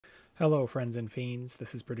Hello, friends and fiends.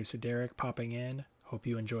 This is producer Derek popping in. Hope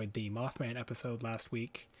you enjoyed the Mothman episode last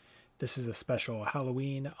week. This is a special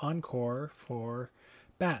Halloween encore for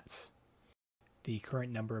bats. The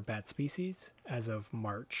current number of bat species as of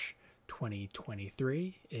March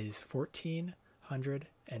 2023 is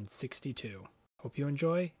 1,462. Hope you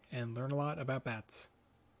enjoy and learn a lot about bats.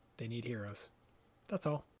 They need heroes. That's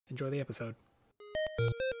all. Enjoy the episode.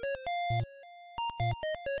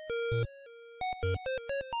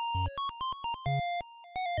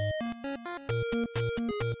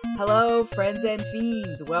 Hello, friends and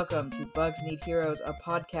fiends. Welcome to Bugs Need Heroes, a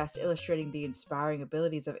podcast illustrating the inspiring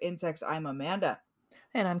abilities of insects. I'm Amanda.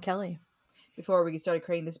 And I'm Kelly. Before we get started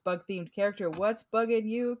creating this bug-themed character, what's bugging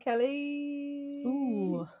you, Kelly?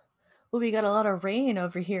 Ooh. Well, we got a lot of rain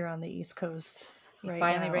over here on the East Coast. It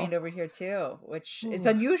finally rained over here too, which is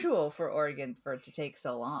unusual for Oregon for it to take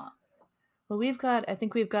so long. Well, I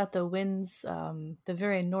think we've got the winds, the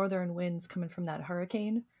very northern winds coming from that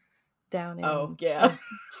hurricane down in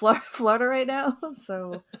Florida right now.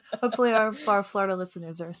 So hopefully our Florida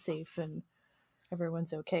listeners are safe and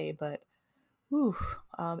everyone's okay. But,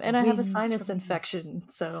 and I have a sinus infection,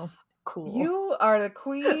 so cool. You are the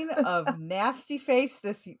queen of nasty face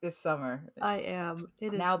this summer. I am.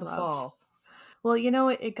 It is now the rough. fall. Well, we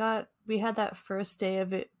had that first day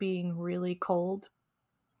of it being really cold,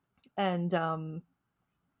 and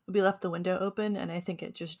we left the window open, and I think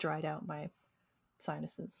it just dried out my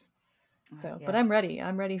sinuses. So, but I'm ready.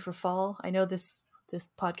 I'm ready for fall. I know this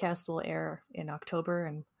podcast will air in October,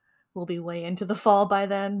 and we'll be way into the fall by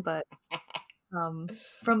then. But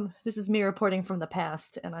this is me reporting from the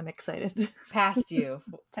past, and I'm excited. Past you,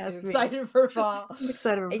 past I'm excited for fall. I'm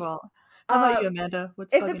excited for fall. How about you, Amanda?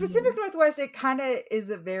 What's in the Pacific Northwest? It kind of is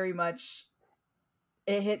a very much.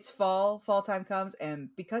 It hits fall. Fall time comes, and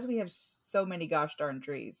because we have so many gosh darn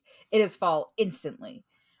trees, it is fall instantly.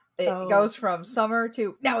 It goes from summer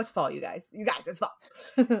to now it's fall. You guys, it's fall.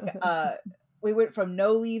 We went from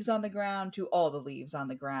no leaves on the ground to all the leaves on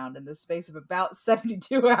the ground in the space of about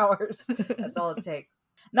 72 hours. That's all it takes.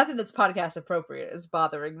 Nothing that's podcast appropriate is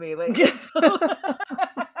bothering me lately.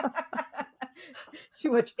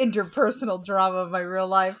 Too much interpersonal drama of my real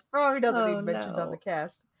life probably doesn't need mentioned on the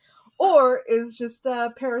cast. Or is just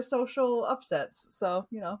parasocial upsets. So,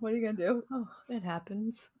 what are you going to do? Oh, it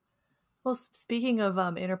happens. Well, speaking of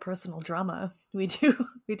interpersonal drama, we do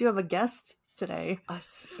have a guest today. A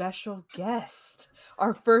special guest.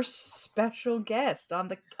 Our first special guest on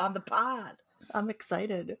the pod. I'm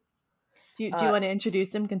excited. Do you want to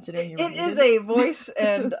introduce him, considering you're It is a voice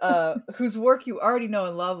and whose work you already know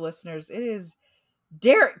and love, listeners. It is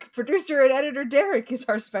Derek, producer and editor Derek is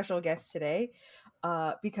our special guest today.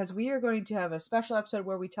 Because we are going to have a special episode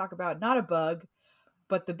where we talk about not a bug,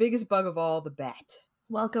 but the biggest bug of all, the bat.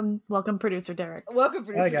 Welcome, producer Derek. Welcome,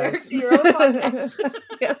 producer Derek, to your own podcast.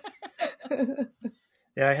 Yes.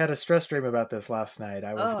 Yeah, I had a stress dream about this last night.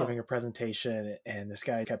 I was giving a presentation, and this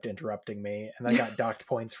guy kept interrupting me, and I got docked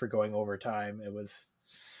points for going overtime. It was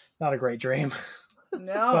not a great dream.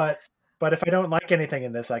 No, but if I don't like anything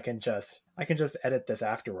in this, I can just edit this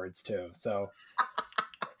afterwards too. So.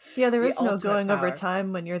 Yeah, there is no going over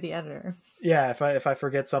time when you're the editor. Yeah, if I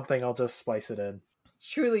forget something, I'll just splice it in.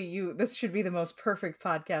 Truly, this should be the most perfect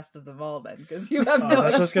podcast of them all, then, because you have no.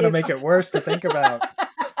 That's just going to make it worse to think about.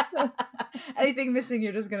 Anything missing,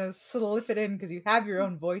 you're just going to slip it in because you have your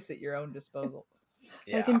own voice at your own disposal.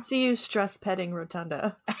 Yeah. I can see you stress petting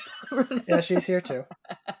Rotunda. Yeah, she's here too.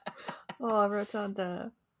 Oh,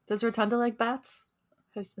 Rotunda! Does Rotunda like bats?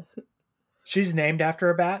 She's named after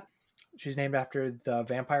a bat. She's named after the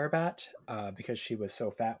vampire bat because she was so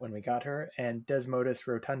fat when we got her. And Desmodus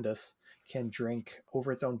rotundus can drink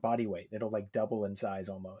over its own body weight. It'll double in size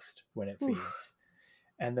almost when it feeds.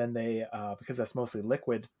 And then they, because that's mostly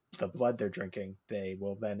liquid, the blood they're drinking, they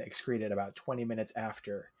will then excrete it about 20 minutes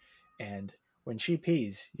after. And when she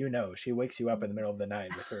pees, she wakes you up in the middle of the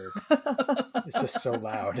night with her. It's just so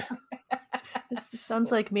loud. This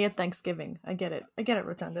sounds like me at Thanksgiving. I get it,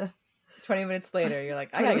 Rotunda. 20 minutes later, you're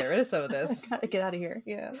like, I gotta get rid of some of this. I gotta get out of here.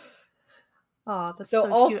 Yeah. Oh, that's so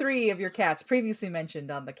all cute. 3 of your cats previously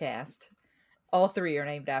mentioned on the cast, all 3 are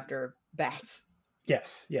named after bats.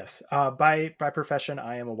 Yes. By profession,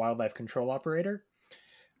 I am a wildlife control operator.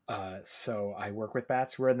 So I work with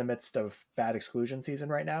bats. We're in the midst of bat exclusion season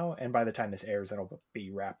right now, and by the time this airs, it'll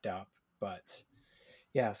be wrapped up. But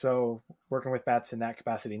yeah, so working with bats in that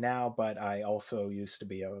capacity now, but I also used to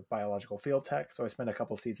be a biological field tech, so I spent a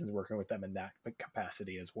couple seasons working with them in that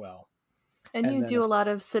capacity as well. And you do a lot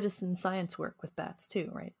of citizen science work with bats too,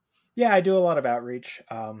 right? Yeah, I do a lot of outreach.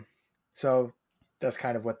 So that's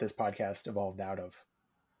kind of what this podcast evolved out of.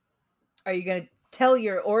 Are you going to tell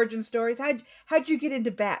your origin stories. How'd you get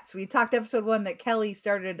into bats? We talked episode 1 that Kelly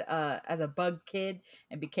started as a bug kid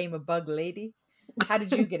and became a bug lady. How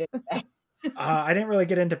did you get into bats? I didn't really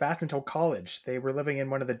get into bats until college. They were living in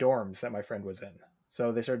one of the dorms that my friend was in.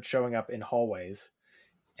 So they started showing up in hallways.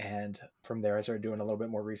 And from there, I started doing a little bit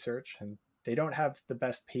more research. And they don't have the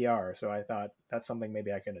best PR. So I thought that's something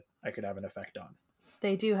maybe I could have an effect on.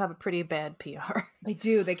 They do have a pretty bad PR. They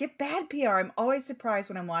do. They get bad PR. I'm always surprised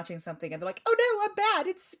when I'm watching something and they're like, oh no, I'm bad.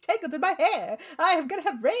 It's tangled in my hair. I am going to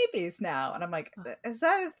have rabies now. And I'm like, is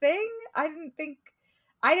that a thing?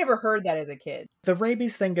 I never heard that as a kid. The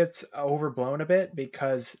rabies thing gets overblown a bit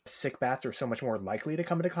because sick bats are so much more likely to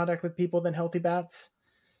come into contact with people than healthy bats.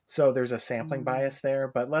 So there's a sampling bias there,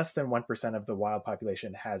 but less than 1% of the wild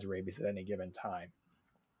population has rabies at any given time.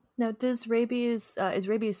 Now, is rabies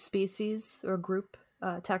species or group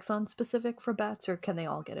taxon specific for bats, or can they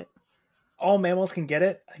all get it? All mammals can get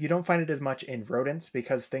it. You don't find it as much in rodents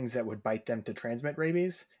because things that would bite them to transmit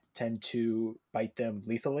rabies tend to bite them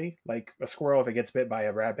lethally. Like a squirrel, if it gets bit by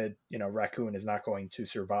a rabid, raccoon is not going to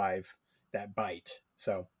survive that bite.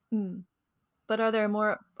 So, but are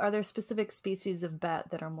there specific species of bat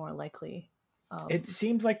that are more likely? It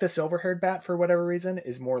seems like the silver-haired bat, for whatever reason,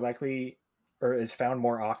 is more likely or is found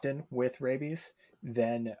more often with rabies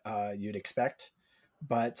than you'd expect.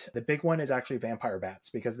 But the big one is actually vampire bats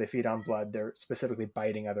because they feed on blood. They're specifically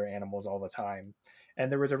biting other animals all the time.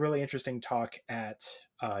 And there was a really interesting talk at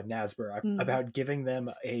NASBR about giving them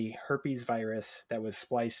a herpes virus that was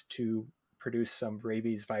spliced to produce some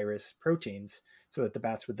rabies virus proteins so that the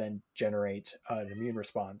bats would then generate an immune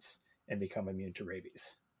response and become immune to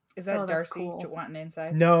rabies. Is that Darcy wanting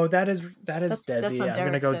inside? No, that is Desi. I'm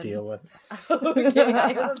going to go deal with it. Okay,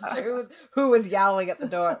 I wasn't sure who was yowling at the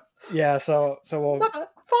door. Yeah, so we'll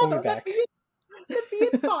be back. Let me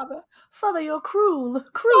in, Father. Father, you're cruel.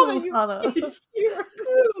 Father. You're a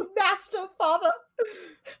cruel master, Father.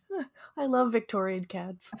 I love Victorian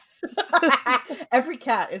cats. Every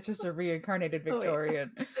cat is just a reincarnated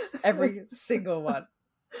Victorian. Oh, yeah. Every single one.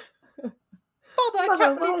 Father, I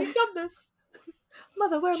can't believe you've done this.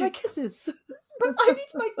 Mother, where are my kisses? But I need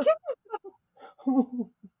my kisses.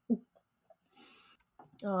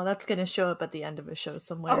 Oh, that's going to show up at the end of a show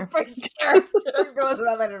somewhere. Oh, for sure. There's going to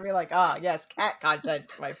that and be like, yes, cat content,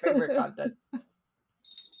 my favorite content.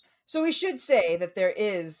 So we should say that there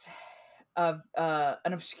is an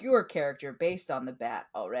obscure character based on the bat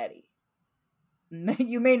already.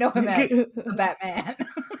 You may know him as the Batman.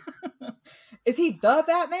 Is he the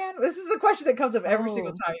Batman? This is the question that comes up every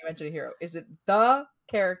single time you mention a hero. Is it the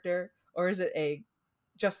character or is it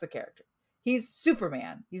just the character? He's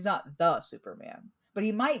Superman. He's not the Superman. But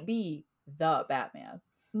he might be the Batman.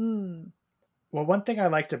 Well, one thing I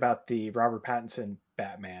liked about the Robert Pattinson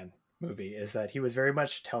Batman movie is that he was very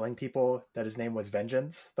much telling people that his name was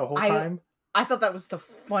Vengeance the whole time. I thought that was the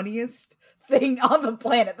funniest thing on the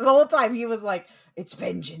planet. The whole time he was like, it's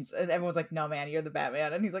Vengeance. And everyone's like, no, man, you're the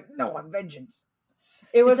Batman. And he's like, no, I'm Vengeance.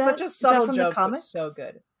 It was such a subtle joke, but so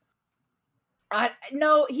good.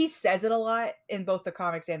 No, he says it a lot in both the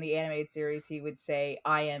comics and the animated series. He would say,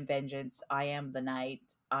 I am Vengeance, I am the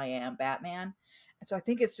Knight, I am Batman. And so I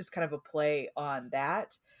think it's just kind of a play on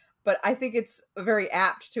that. But I think it's very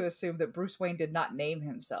apt to assume that Bruce Wayne did not name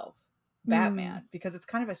himself Batman because it's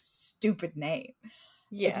kind of a stupid name.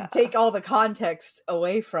 Yeah. If you take all the context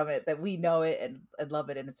away from it, that we know it and love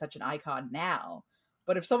it, and it's such an icon now.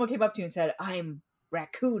 But if someone came up to you and said, I'm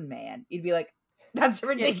Raccoon Man, you'd be like, that's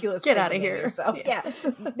ridiculous. Get out of here. Yourself. Yeah.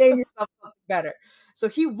 Name yourself something better. So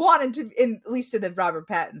he wanted to, at least in the Robert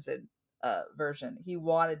Pattinson version, he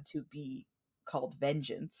wanted to be called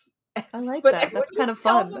Vengeance. I like that. That's kind of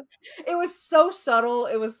fun. It was so subtle.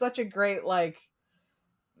 It was such a great,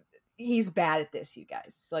 he's bad at this, you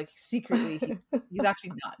guys. Secretly, he's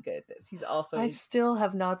actually not good at this. He's also... I still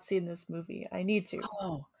have not seen this movie. I need to.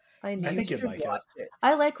 Oh. I think you'd like it.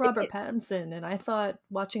 I like Robert Pattinson, and I thought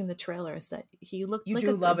watching the trailers that he looked like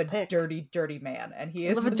a love a dirty, dirty man, and he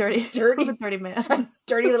is a dirty man,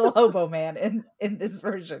 dirty little hobo man in this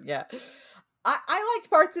version. Yeah, I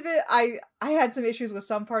liked parts of it. I had some issues with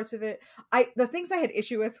some parts of it. The things I had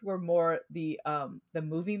issue with were more the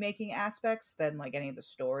movie making aspects than any of the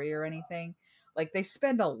story or anything. They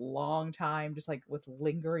spend a long time just with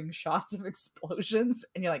lingering shots of explosions,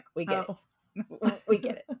 and you're like, we get it. We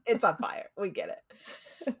get it. It's on fire. We get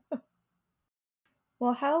it.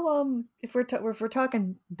 Well, how if we're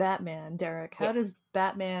talking Batman, Derek, how does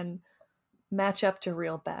Batman match up to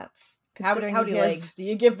real bats? How many legs do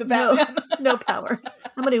you give the Batman? No power.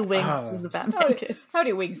 How many wings does the Batman get? How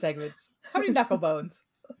many wing segments? How many knuckle bones?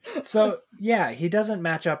 So yeah, he doesn't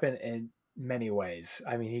match up in many ways.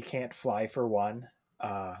 I mean, he can't fly for one.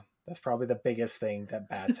 That's probably the biggest thing that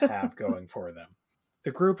bats have going for them.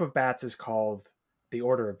 The group of bats is called, the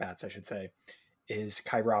order of bats, I should say, is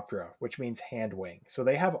Chiroptera, which means hand wing. So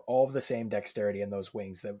they have all of the same dexterity in those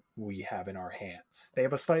wings that we have in our hands. They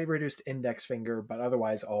have a slightly reduced index finger, but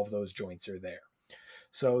otherwise all of those joints are there.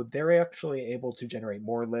 So they're actually able to generate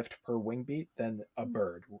more lift per wing beat than a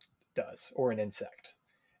bird does, or an insect.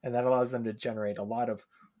 And that allows them to generate a lot of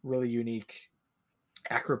really unique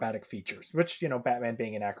acrobatic features, which, Batman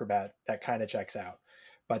being an acrobat, that kind of checks out.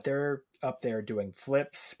 But they're up there doing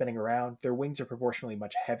flips, spinning around. Their wings are proportionally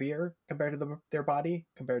much heavier compared to their body,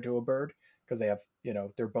 compared to a bird, because they have,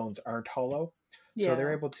 their bones aren't hollow. Yeah. So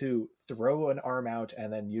they're able to throw an arm out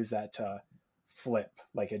and then use that to flip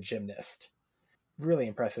like a gymnast. Really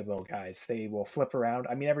impressive little guys. They will flip around.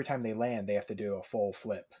 I mean, every time they land, they have to do a full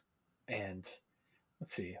flip. And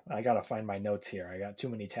let's see, I gotta find my notes here. I got too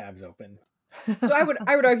many tabs open. So I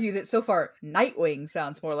would argue that so far Nightwing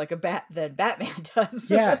sounds more like a bat than Batman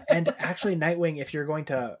does. Yeah, and actually Nightwing, if you're going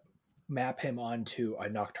to map him onto a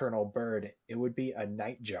nocturnal bird, it would be a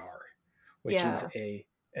nightjar, which is a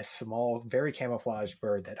small, very camouflaged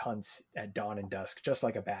bird that hunts at dawn and dusk, just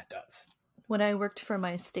like a bat does. When I worked for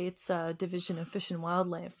my state's Division of Fish and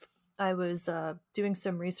Wildlife, I was doing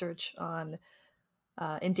some research on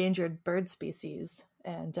endangered bird species.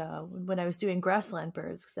 And when I was doing grassland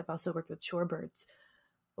birds, because I've also worked with shorebirds,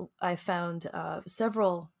 I found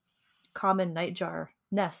several common nightjar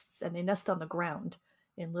nests, and they nest on the ground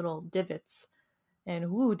in little divots. And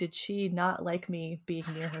woo, did she not like me being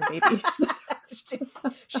near her babies.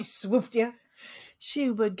 She swooped you. She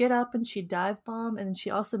would get up and she'd dive bomb, and she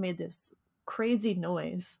also made this crazy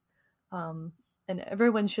noise. And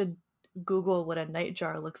everyone should Google what a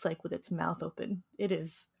nightjar looks like with its mouth open. It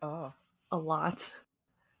is a lot.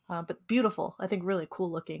 But beautiful. I think really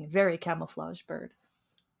cool looking. Very camouflaged bird.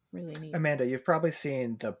 Really neat. Amanda, you've probably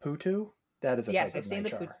seen the Putu. That is a yes, type I've of seen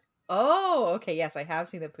nightjar. the Putu. Oh, okay. Yes, I have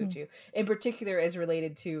seen the Putu. In particular, as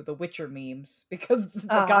related to the Witcher memes, because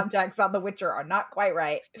the contacts on the Witcher are not quite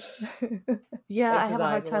right. Yeah, I have a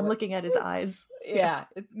hard time looking at his eyes. Yeah.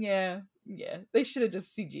 They should have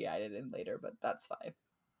just CGI'd it in later, but that's fine.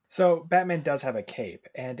 So Batman does have a cape,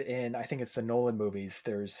 and in, I think it's the Nolan movies,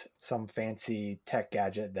 there's some fancy tech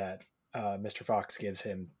gadget that Mr. Fox gives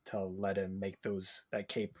him to let him make that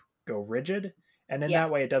cape go rigid. And in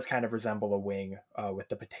that way, it does kind of resemble a wing with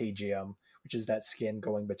the patagium, which is that skin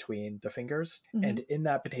going between the fingers. Mm-hmm. And in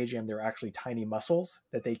that patagium, there are actually tiny muscles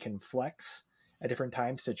that they can flex at different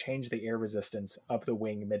times to change the air resistance of the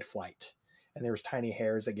wing mid-flight. And there's tiny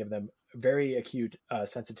hairs that give them very acute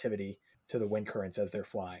sensitivity to the wind currents as they're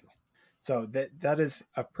flying. So that is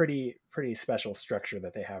a pretty special structure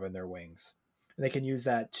that they have in their wings. And they can use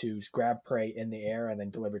that to grab prey in the air and then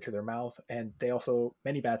deliver to their mouth. And they also,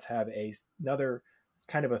 many bats have another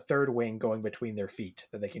kind of a third wing going between their feet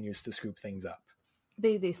that they can use to scoop things up.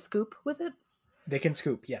 They scoop with it? They can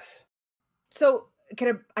scoop, yes. So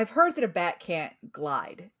I've heard that a bat can't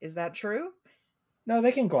glide. Is that true? No,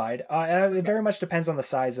 they can glide. It very much depends on the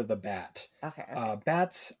size of the bat. Okay.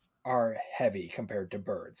 Bats are heavy compared to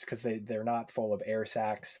birds because they're not full of air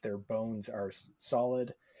sacs. Their bones are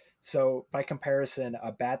solid. So by comparison,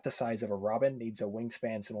 a bat the size of a robin needs a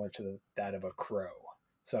wingspan similar to that of a crow.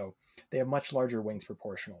 So they have much larger wings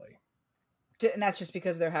proportionally. And that's just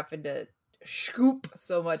because they're having to scoop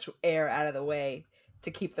so much air out of the way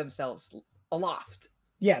to keep themselves aloft.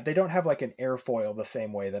 Yeah, they don't have like an airfoil the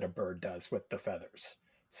same way that a bird does with the feathers.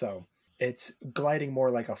 So it's gliding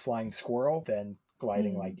more like a flying squirrel than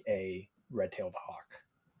gliding like a red-tailed hawk.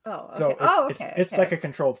 Oh, okay. So it's like a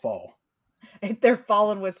controlled fall. They're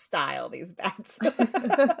falling with style, these bats.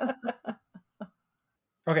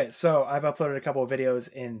 Okay, so I've uploaded a couple of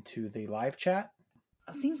videos into the live chat.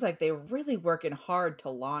 It seems like they're really working hard to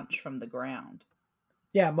launch from the ground.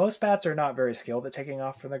 Yeah, most bats are not very skilled at taking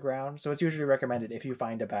off from the ground, so it's usually recommended if you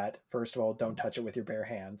find a bat, first of all, don't touch it with your bare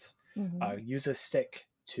hands. Mm-hmm. Use a stick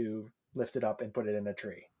to lift it up and put it in a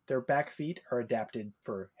tree. Their back feet are adapted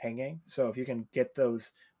for hanging, so if you can get the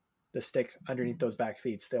stick underneath those back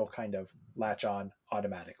feet, they'll kind of latch on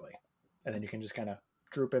automatically. And then you can just kind of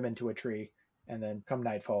droop him into a tree, and then come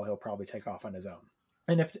nightfall, he'll probably take off on his own.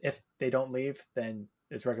 And if they don't leave, then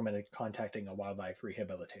it's recommended contacting a wildlife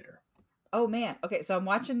rehabilitator. Oh man. Okay, so I'm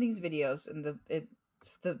watching these videos, and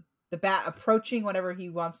it's the bat approaching whatever he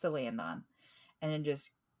wants to land on, and then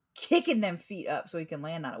just kicking them feet up so he can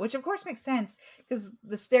land on it, which of course makes sense because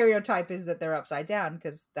the stereotype is that they're upside down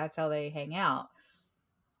because that's how they hang out,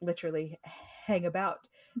 literally hang about.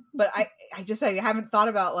 But I haven't thought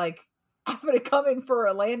about like having to come in for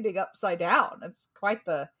a landing upside down. It's quite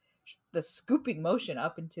the the scooping motion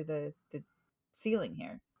up into the ceiling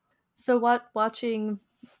here. So watching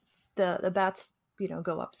the bats,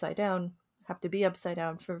 go upside down, have to be upside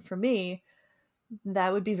down for me,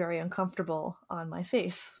 that would be very uncomfortable on my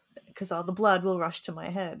face because all the blood will rush to my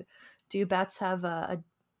head. Do bats have a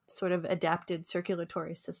sort of adapted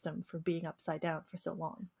circulatory system for being upside down for so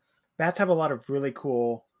long? Bats have a lot of really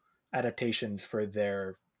cool adaptations for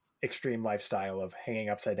their extreme lifestyle of hanging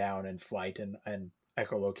upside down and flight and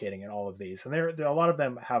echolocating and all of these. And there a lot of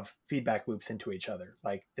them have feedback loops into each other.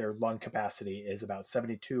 Like their lung capacity is about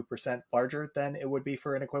 72% larger than it would be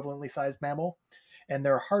for an equivalently sized mammal. And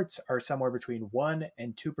their hearts are somewhere between 1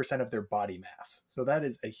 and 2% of their body mass. So that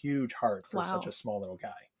is a huge heart for such a small little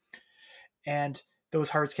guy. And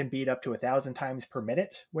those hearts can beat up to 1,000 times per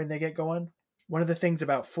minute when they get going. One of the things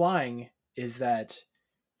about flying is that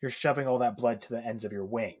you're shoving all that blood to the ends of your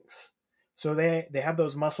wings. So they have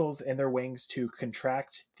those muscles in their wings to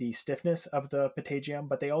contract the stiffness of the patagium,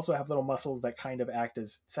 but they also have little muscles that kind of act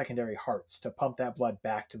as secondary hearts to pump that blood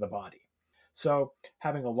back to the body. So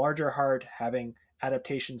having a larger heart, having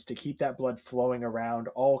adaptations to keep that blood flowing around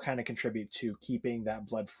all kind of contribute to keeping that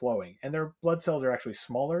blood flowing. And their blood cells are actually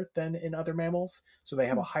smaller than in other mammals, so they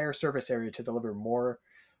have a higher surface area to deliver more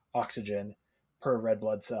oxygen per red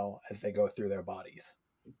blood cell as they go through their bodies.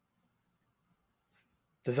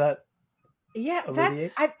 Does that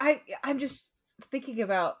alleviate? I'm just thinking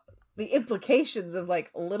about the implications of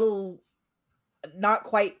like little not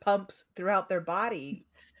quite pumps throughout their body.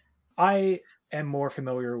 I am more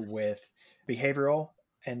familiar with behavioral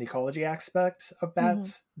and ecology aspects of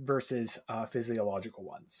bats versus physiological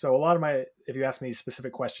ones. So a lot of if you ask me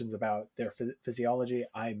specific questions about their physiology,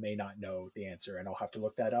 I may not know the answer and I'll have to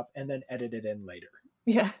look that up and then edit it in later.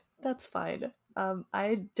 Yeah, that's fine.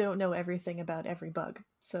 I don't know everything about every bug.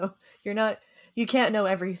 So you can't know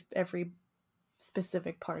every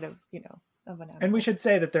specific part of, of an animal. And we should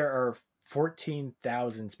say that there are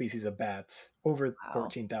 14,000 species of bats, over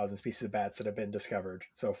 14,000 species of bats that have been discovered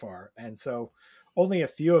so far. And so only a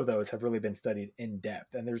few of those have really been studied in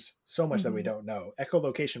depth. And there's so much that we don't know.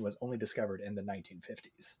 Echolocation was only discovered in the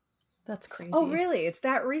 1950s. That's crazy. Oh, really? It's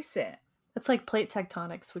that recent? That's like plate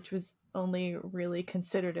tectonics, which was only really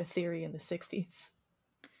considered a theory in the 60s.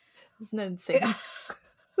 Isn't that insane?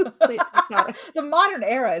 Plate tectonics. The modern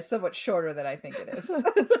era is so much shorter than I think it is.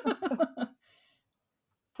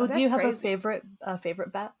 Well, do you have a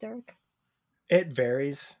favorite bat, Derek? It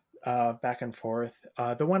varies back and forth.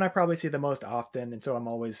 The one I probably see the most often, and so I'm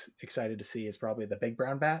always excited to see, is probably the big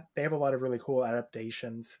brown bat. They have a lot of really cool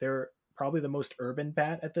adaptations. They're probably the most urban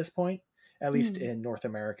bat at this point, at least in North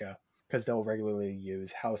America, because they'll regularly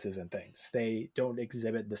use houses and things. They don't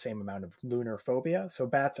exhibit the same amount of lunar phobia, so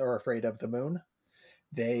bats are afraid of the moon.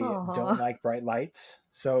 They don't like bright lights,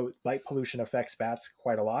 so light pollution affects bats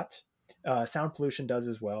quite a lot. Sound pollution does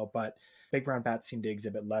as well, but big brown bats seem to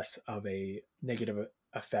exhibit less of a negative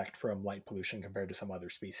effect from light pollution compared to some other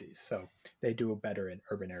species. So they do better in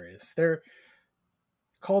urban areas. They're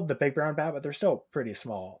called the big brown bat, but they're still pretty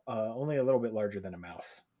small, only a little bit larger than a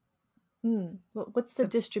mouse. What's the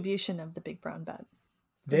distribution of the big brown bat?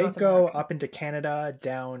 They go up into Canada,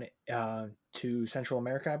 down to Central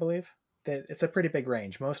America, I believe. It's a pretty big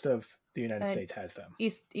range. Most of the United States has them.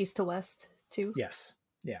 East to west, too? Yes.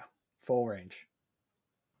 Yeah. Full range.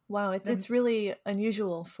 Wow, it's really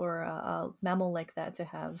unusual for a mammal like that to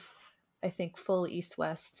have, I think, full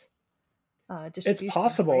east-west distribution. It's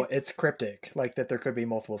possible, right? It's cryptic, like that there could be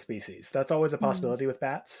multiple species. That's always a possibility with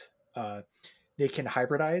bats. They can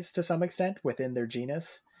hybridize to some extent within their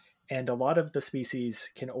genus, and a lot of the species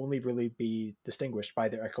can only really be distinguished by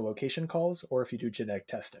their echolocation calls or if you do genetic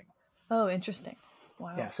testing. Oh, interesting.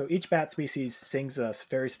 Wow. Yeah, so each bat species sings a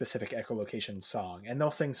very specific echolocation song, and they'll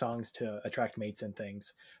sing songs to attract mates and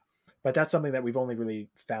things. But that's something that we've only really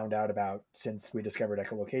found out about since we discovered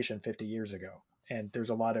echolocation 50 years ago. And there's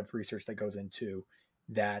a lot of research that goes into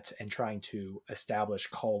that and trying to establish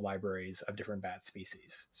call libraries of different bat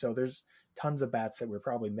species. So there's tons of bats that we're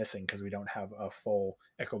probably missing because we don't have a full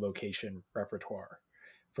echolocation repertoire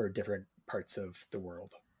for different parts of the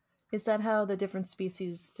world. Is that how the different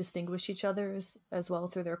species distinguish each other as well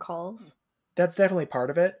through their calls? That's definitely part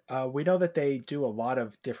of it. We know that they do a lot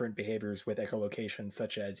of different behaviors with echolocation,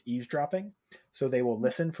 such as eavesdropping. So they will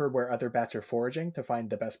listen for where other bats are foraging to find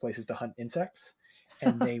the best places to hunt insects.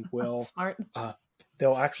 And they will... Smart.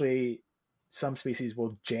 They'll actually... Some species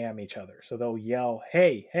will jam each other. So they'll yell,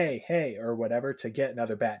 hey, hey, hey, or whatever to get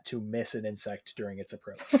another bat to miss an insect during its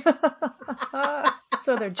approach.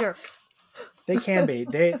 So they're jerks. They can be.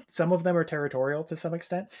 Some of them are territorial to some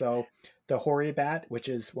extent. So The hoary bat, which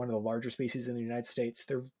is one of the larger species in the United States,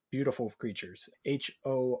 they're beautiful creatures.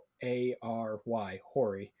 Hoary,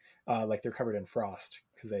 hoary, like they're covered in frost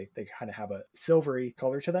because they kind of have a silvery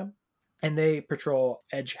color to them. And they patrol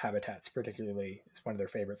edge habitats, particularly. It's one of their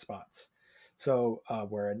favorite spots. So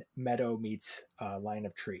where a meadow meets a line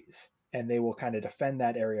of trees. And they will kind of defend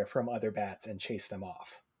that area from other bats and chase them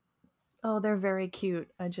off. Oh, they're very cute.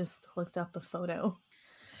 I just looked up a photo.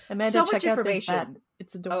 Amanda, So check much out this bat. information.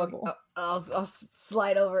 It's adorable. I'll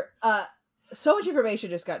slide over. So much information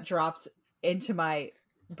just got dropped into my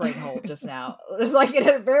brain hole just now. It's like in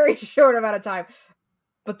a very short amount of time.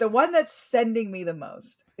 But the one that's sending me the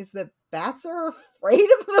most is that bats are afraid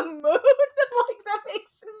of the moon. Like, that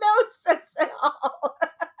makes no sense at all.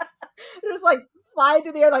 They're just like flying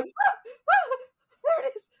through the air like, there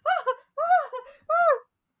it is.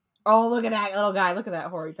 Oh, look at that little guy. Look at that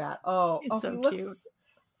hoary bat. He's so he looks... cute.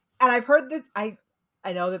 And I've heard that,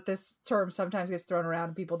 I know that this term sometimes gets thrown around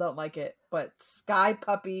and people don't like it, but sky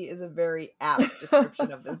puppy is a very apt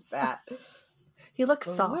description of this bat. He looks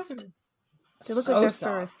soft. They look like their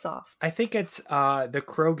fur is soft. I think it's the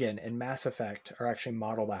Krogan in Mass Effect are actually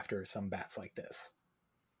modeled after some bats like this.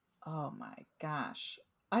 Oh my gosh.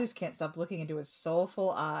 I just can't stop looking into his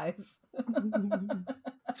soulful eyes.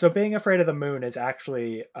 So being afraid of the moon is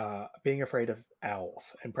actually being afraid of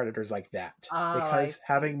owls and predators like that. Because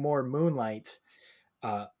having more moonlight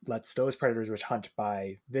lets those predators which hunt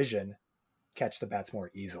by vision catch the bats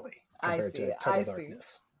more easily compared to total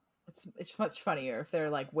darkness. It's much funnier if they're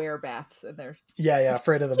like werebats and they're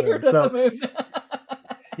afraid of the moon. So the moon.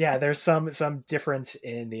 Yeah, there's some difference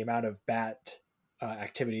in the amount of bat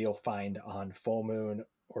activity you'll find on full moon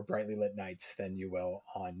or brightly lit nights than you will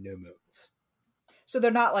on new moons. So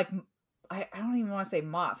they're not like, I don't even want to say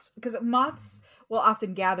moths, because moths will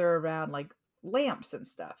often gather around like lamps and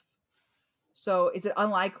stuff. So is it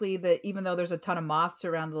unlikely that even though there's a ton of moths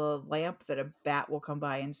around the lamp that a bat will come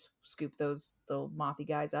by and scoop those little mothy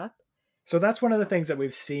guys up? So that's one of the things that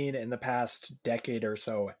we've seen in the past decade or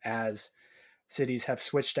so as cities have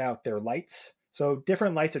switched out their lights. So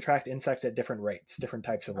different lights attract insects at different rates, different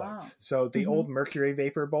types of lights. So the old mercury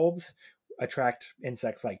vapor bulbs attract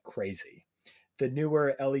insects like crazy. The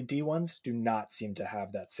newer LED ones do not seem to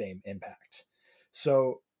have that same impact.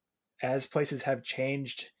 So as places have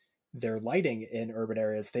changed their lighting in urban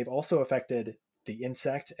areas, they've also affected the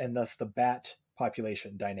insect and thus the bat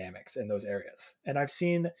population dynamics in those areas. And I've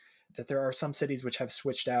seen that there are some cities which have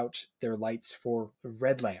switched out their lights for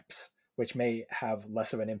red lamps, which may have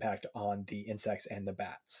less of an impact on the insects and the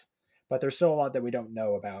bats. But there's still a lot that we don't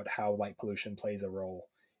know about how light pollution plays a role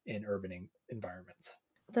in urban environments.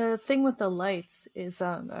 The thing with the lights is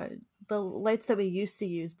the lights that we used to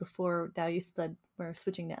use before we're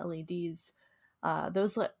switching to LEDs.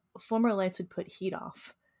 Those former lights would put heat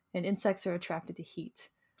off, and insects are attracted to heat.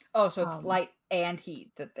 Oh, so it's light and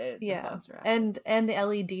heat that the bugs are after. And the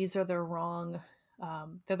LEDs are the wrong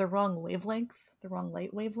wavelength, the wrong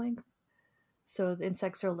light wavelength. So the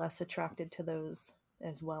insects are less attracted to those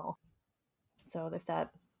as well. So if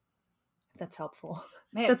that's helpful.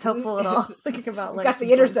 Man, that's helpful at all. Thinking about got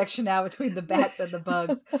the intersection now between the bats and the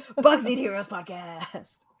bugs. Bugs Need Heroes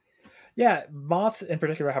podcast. Yeah, moths in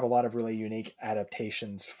particular have a lot of really unique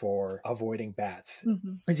adaptations for avoiding bats.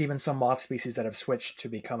 There's even some moth species that have switched to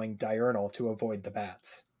becoming diurnal to avoid the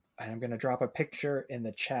bats. And I'm going to drop a picture in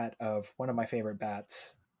the chat of one of my favorite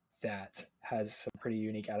bats that has some pretty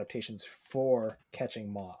unique adaptations for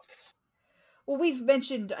catching moths. Well, we've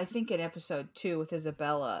mentioned, I think in episode 2 with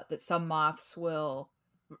Isabella, that some moths will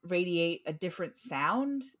radiate a different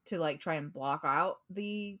sound to like try and block out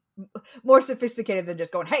the more sophisticated than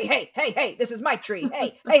just going, hey, hey, hey, hey, this is my tree.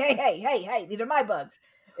 Hey, hey, hey, hey, hey, hey, these are my bugs.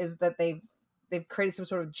 Is that they've created some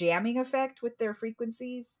sort of jamming effect with their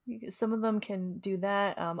frequencies. Some of them can do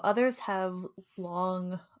that. Others have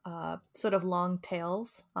long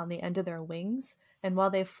tails on the end of their wings. And while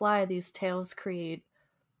they fly, these tails create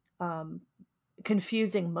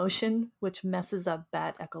confusing motion, which messes up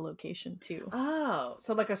bat echolocation too. Oh,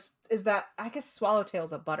 so like I guess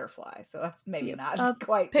swallowtail's a butterfly, so that's maybe not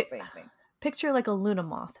quite the same thing. Picture like a Luna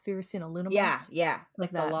moth. Have you ever seen a Luna moth? Yeah. Like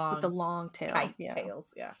that, with the long tail. Tight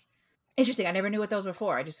tails, yeah. Interesting. I never knew what those were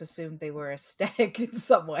for. I just assumed they were aesthetic in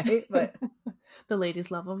some way, but the ladies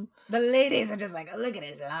love them. The ladies are just like, oh, look at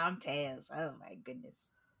his long tails. Oh my goodness.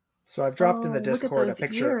 So I've dropped in the Discord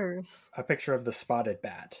a picture of the spotted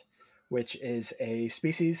bat, which is a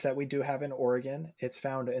species that we do have in Oregon. It's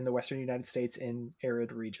found in the western United States in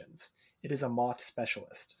arid regions. It is a moth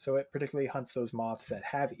specialist, so it particularly hunts those moths that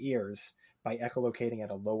have ears by echolocating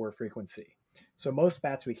at a lower frequency. So most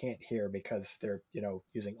bats we can't hear because they're,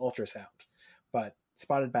 using ultrasound. But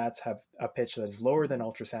spotted bats have a pitch that is lower than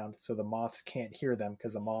ultrasound, so the moths can't hear them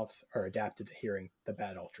because the moths are adapted to hearing the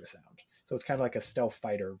bat ultrasound. So it's kind of like a stealth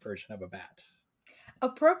fighter version of a bat.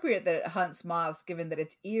 Appropriate that it hunts moths, given that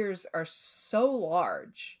its ears are so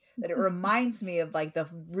large that it reminds me of like the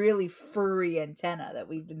really furry antenna that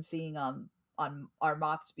we've been seeing on our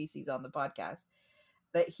moth species on the podcast.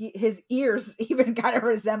 That his ears even kind of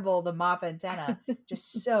resemble the moth antenna,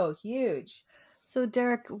 just so huge. So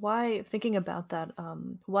Derek, why, thinking about that,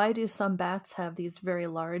 why do some bats have these very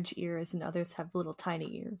large ears and others have little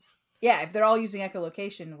tiny ears? Yeah, if they're all using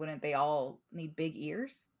echolocation, wouldn't they all need big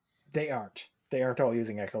ears? They aren't. They aren't all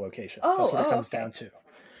using echolocation. Oh, that's what it comes down to.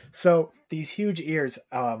 So these huge ears,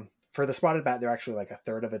 for the spotted bat, they're actually like a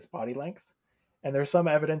third of its body length. And there's some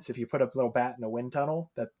evidence if you put a little bat in a wind tunnel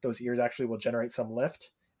that those ears actually will generate some lift.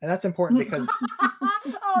 And that's important because...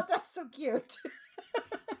 Oh, that's so cute.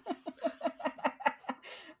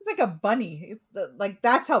 It's like a bunny. Like,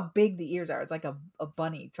 that's how big the ears are. It's like a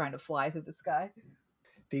bunny trying to fly through the sky.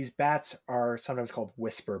 These bats are sometimes called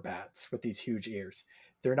whisper bats with these huge ears.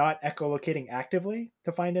 They're not echolocating actively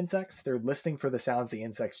to find insects. They're listening for the sounds the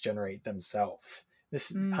insects generate themselves.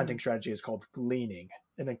 This hunting strategy is called gleaning,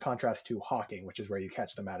 and in contrast to hawking, which is where you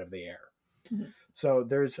catch them out of the air. Mm-hmm. So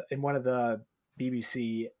there's, in one of the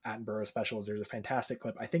BBC Attenborough specials, there's a fantastic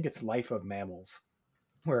clip. I think it's Life of Mammals,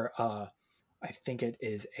 where I think it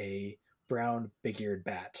is a brown big-eared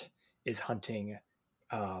bat is hunting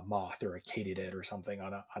a moth or a katydid or something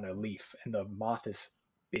on a leaf, and the moth is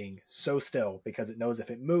being so still because it knows if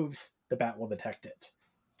it moves, the bat will detect it.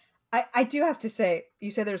 I do have to say,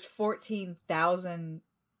 you said there's 14,000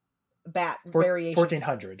 bat variations.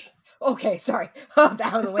 1,400. Okay, sorry. Oh,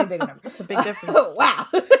 that was a way bigger number. That's a big difference. Wow.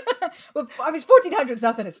 Well, I mean, 1,400 is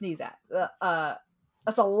nothing to sneeze at.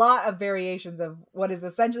 That's a lot of variations of what is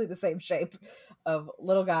essentially the same shape of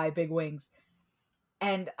little guy, big wings.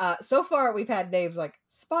 And so far we've had names like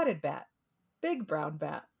spotted bat, big brown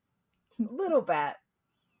bat, little bat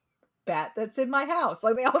that's in my house.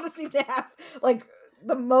 Like, they all just seem to have like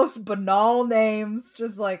the most banal names.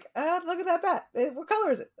 Just like, look at that bat. What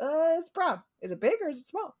color is it? It's brown. Is it big or is it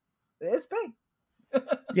small? It's big.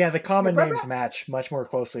 Yeah, the common names match much more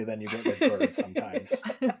closely than you get with birds sometimes.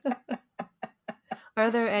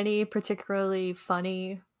 Are there any particularly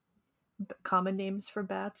funny common names for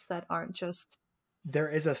bats that aren't just... There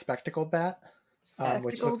is a spectacled bat,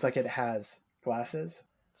 which looks like it has glasses.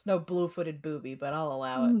 It's no blue-footed booby, but I'll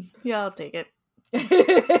allow it. Yeah, I'll take it.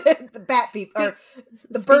 The bat people, or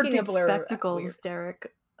the bird people of are spectacles, weird.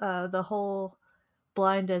 Derek, the whole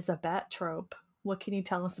blind as a bat trope. What can you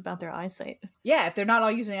tell us about their eyesight? Yeah, if they're not all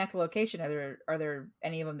using echolocation, are there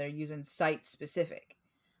any of them that are using site specific?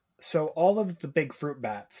 So all of the big fruit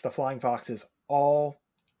bats, the flying foxes, all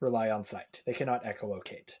rely on sight. They cannot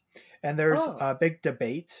echolocate. And there's a big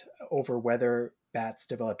debate over whether bats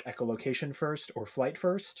developed echolocation first or flight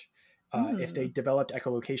first. If they developed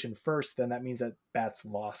echolocation first, then that means that bats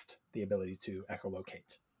lost the ability to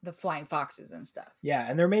echolocate. The flying foxes and stuff. Yeah,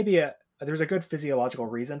 and there may be there's a good physiological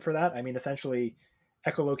reason for that. I mean, essentially,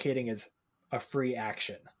 echolocating is a free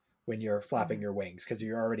action when you're flapping your wings because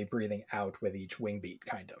you're already breathing out with each wing beat,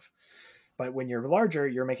 kind of. But when you're larger,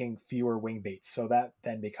 you're making fewer wing beats, so that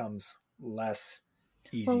then becomes less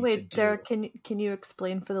easy to do. Wait, Derek, can you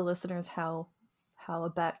explain for the listeners how a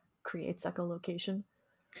bat creates echolocation?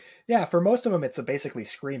 Yeah, for most of them, it's basically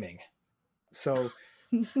screaming. So,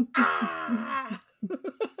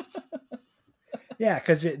 yeah,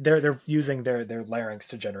 because they're using their larynx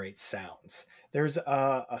to generate sounds. There's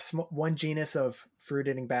one genus of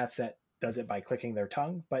fruit-eating bats that does it by clicking their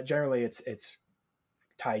tongue, but generally it's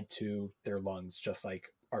tied to their lungs, just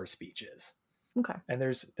like our speech is. Okay. And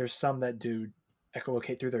there's some that do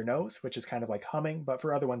echolocate through their nose, which is kind of like humming, but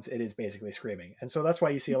for other ones it is basically screaming. And so that's why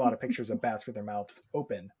you see a lot of pictures of bats with their mouths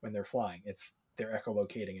open when they're flying. They're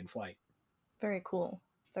echolocating in flight. Very cool.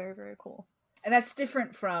 Very, very cool. And that's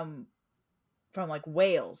different from like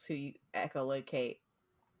whales who echolocate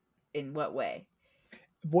in what way?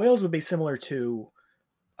 Whales would be similar to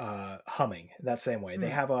humming that same way. They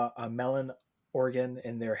have a melon organ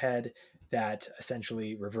in their head that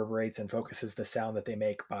essentially reverberates and focuses the sound that they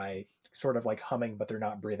make by sort of like humming, but they're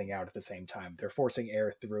not breathing out at the same time. They're forcing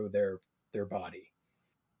air through their body.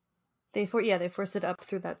 They force it up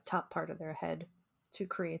through that top part of their head to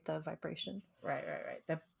create the vibration. Right.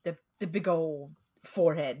 The big old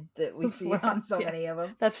forehead that we see on so many of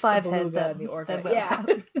them. That five head that the orca. Yeah.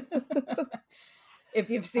 If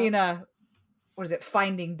you've seen what is it,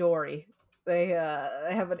 Finding Dory? They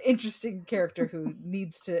have an interesting character who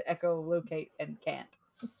needs to echolocate and can't.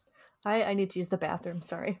 I need to use the bathroom.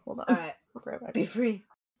 Sorry. Hold on. All right. I'll be right back. Be free.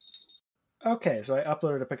 Okay, so I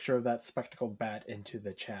uploaded a picture of that spectacled bat into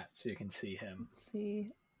the chat so you can see him. Let's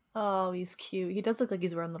see. Oh, he's cute. He does look like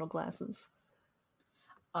he's wearing little glasses.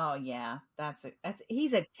 Oh yeah,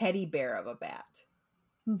 he's a teddy bear of a bat.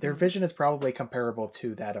 Their vision is probably comparable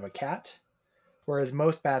to that of a cat, whereas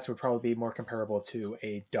most bats would probably be more comparable to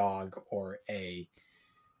a dog or a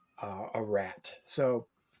rat. So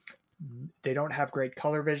they don't have great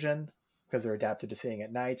color vision because they're adapted to seeing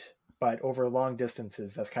at night, but over long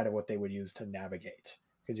distances, that's kind of what they would use to navigate,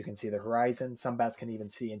 because you can see the horizon. Some bats can even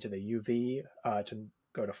see into the UV to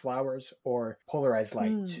go to flowers, or polarized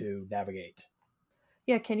light to navigate.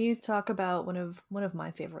 Yeah, can you talk about one of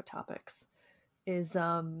my favorite topics is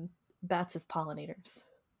bats as pollinators?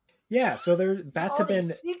 Yeah, so bats have been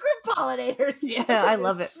secret pollinators. Yeah, I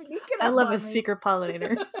love it. I love a secret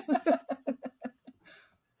pollinator.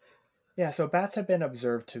 Yeah, so bats have been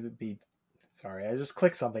observed to be... Sorry, I just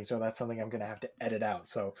clicked something, so that's something I'm going to have to edit out.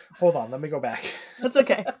 So hold on, let me go back. That's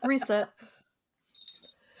okay. Reset.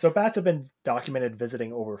 So bats have been documented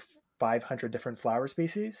visiting over 500 different flower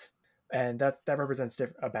species, and that represents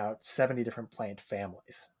about 70 different plant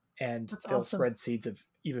families. And they'll spread seeds of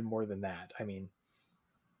even more than that. I mean,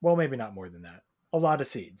 well, maybe not more than that. A lot of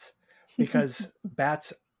seeds. Because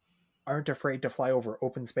bats aren't afraid to fly over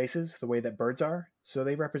open spaces the way that birds are. So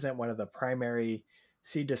they represent one of the primary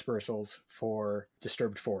seed dispersals for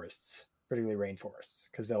disturbed forests, particularly rainforests,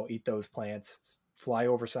 because they'll eat those plants, fly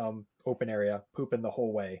over some open area, poop in the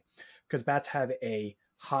whole way. Because bats have a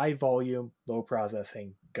high volume, low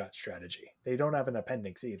processing gut strategy. They don't have an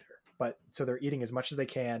appendix either. But so they're eating as much as they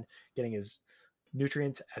can, getting as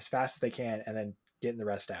nutrients as fast as they can, and then getting the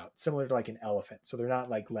rest out. Similar to like an elephant. So they're not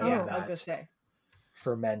like letting that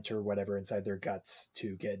ferment or whatever inside their guts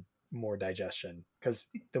to get more digestion, because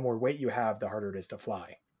the more weight you have, the harder it is to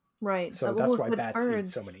fly. Right. So that's why bats eat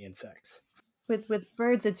so many insects. With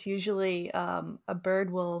birds, it's usually a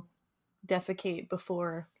bird will defecate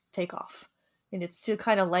before takeoff, and it's to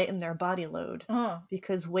kind of lighten their body load,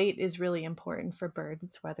 because weight is really important for birds.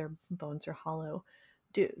 It's why their bones are hollow.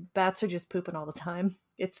 Bats are just pooping all the time.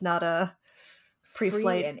 It's not a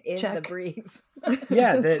pre-flight and in check. The breeze.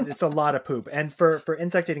 Yeah, it's a lot of poop. And for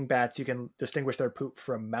insect-eating bats, you can distinguish their poop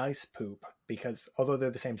from mouse poop, because although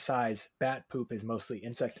they're the same size, bat poop is mostly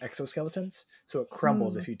insect exoskeletons, so it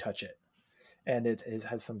crumbles if you touch it. And it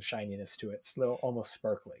has some shininess to it. It's a little almost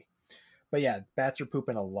sparkly. But yeah, bats are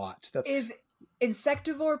pooping a lot. Is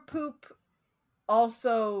insectivore poop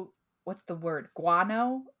also, what's the word?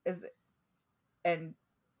 Guano?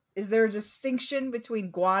 Is there a distinction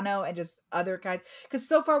between guano and just other kinds? Because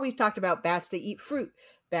so far we've talked about bats that eat fruit,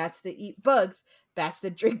 bats that eat bugs, bats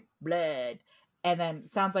that drink blood, and then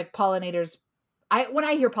sounds like pollinators. When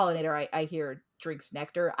I hear pollinator, I hear drinks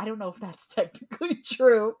nectar. I don't know if that's technically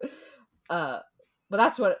true, but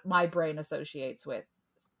that's what my brain associates with.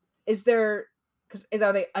 Is there? Because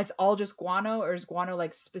it's all just guano, or is guano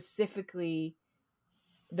like specifically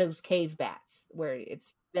those cave bats where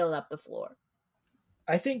it's filling up the floor?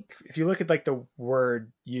 I think if you look at like the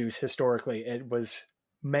word use historically, it was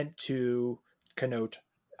meant to connote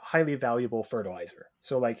highly valuable fertilizer.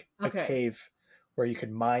 So like a cave where you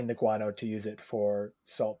could mine the guano to use it for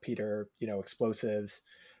saltpeter, explosives,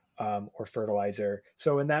 or fertilizer.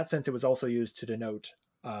 So in that sense, it was also used to denote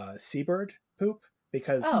seabird poop,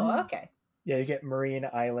 because yeah, you get marine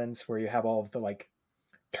islands where you have all of the like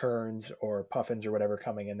terns or puffins or whatever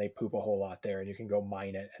coming, and they poop a whole lot there, and you can go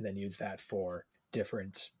mine it and then use that for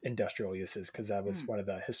different industrial uses, because that was one of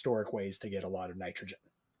the historic ways to get a lot of nitrogen.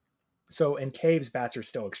 So in caves, bats are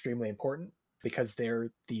still extremely important because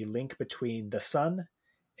they're the link between the sun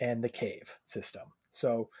and the cave system.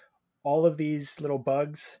 So all of these little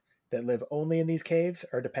bugs that live only in these caves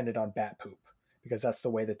are dependent on bat poop, because that's the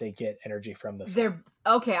way that they get energy from the sun.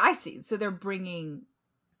 I see. So they're bringing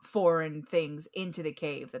foreign things into the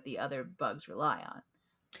cave that the other bugs rely on.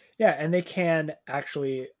 Yeah, and they can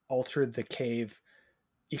actually alter the cave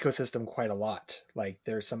ecosystem quite a lot. Like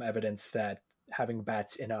there's some evidence that having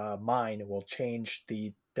bats in a mine will change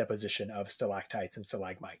the deposition of stalactites and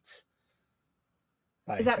stalagmites.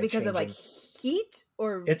 Is that because of like heat,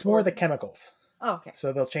 or it's more the chemicals? Oh, okay.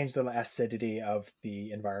 So they'll change the acidity of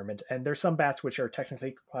the environment. And there's some bats which are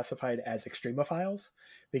technically classified as extremophiles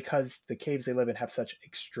because the caves they live in have such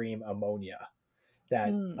extreme ammonia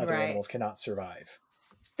that other animals cannot survive.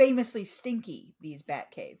 Famously stinky, these bat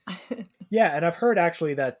caves. Yeah, and I've heard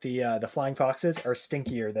actually that the flying foxes are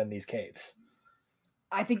stinkier than these caves.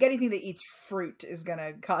 I think anything that eats fruit is going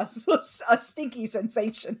to cause a stinky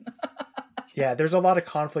sensation. Yeah, there's a lot of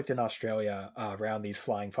conflict in Australia around these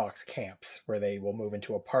flying fox camps where they will move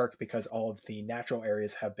into a park because all of the natural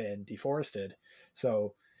areas have been deforested.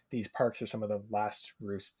 So these parks are some of the last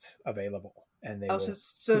roosts available, and they will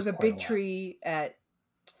so there's a big tree at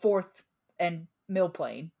 4th and Mill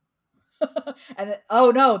Plain. And then,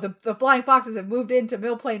 oh no, the flying foxes have moved into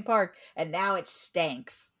Mill Plain Park, and now it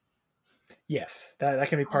stanks. Yes, that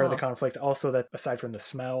can be part of the conflict. Also, that aside from the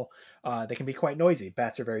smell, they can be quite noisy.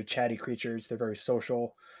 Bats are very chatty creatures. They're very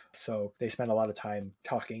social. So they spend a lot of time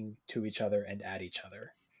talking to each other and at each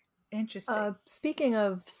other. Interesting. Speaking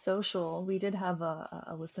of social, we did have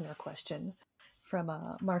a listener question from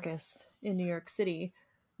Marcus in New York City.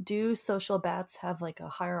 Do social bats have like a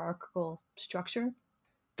hierarchical structure?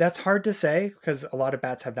 That's hard to say because a lot of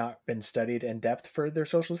bats have not been studied in depth for their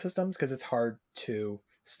social systems because it's hard to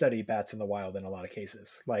study bats in the wild in a lot of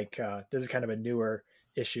cases. Like this is kind of a newer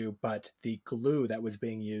issue, but the glue that was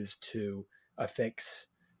being used to affix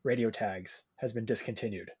radio tags has been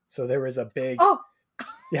discontinued. So there was a big,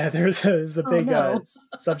 there was a big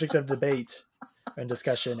subject of debate and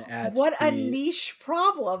discussion at a niche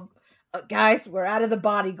problem. Guys, we're out of the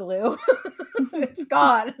body glue. It's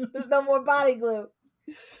gone. There's no more body glue.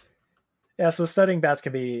 Yeah, so studying bats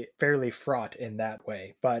can be fairly fraught in that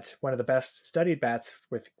way, but one of the best studied bats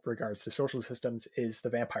with regards to social systems is the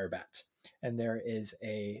vampire bat. And there is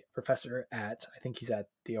a professor I think he's at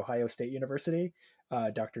the Ohio State University,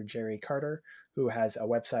 Dr. Jerry Carter, who has a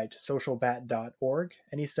website, socialbat.org,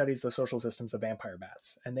 and he studies the social systems of vampire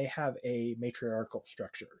bats. And they have a matriarchal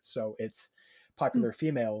structure. So it's popular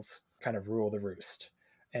females kind of rule the roost.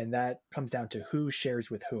 And that comes down to who shares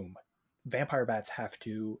with whom. Vampire bats have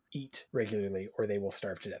to eat regularly or they will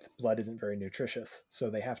starve to death. Blood isn't very nutritious,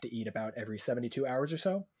 so they have to eat about every 72 hours or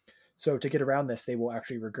so. So to get around this, they will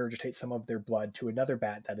actually regurgitate some of their blood to another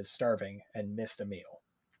bat that is starving and missed a meal.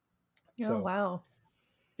 Oh, wow.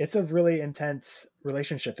 It's a really intense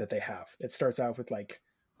relationship that they have. It starts out with like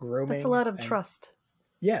grooming. That's a lot of trust.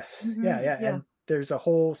 Yes. Mm-hmm. Yeah. And there's a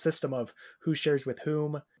whole system of who shares with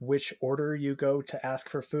whom, which order you go to ask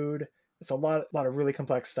for food. It's a lot of really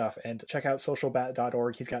complex stuff. And check out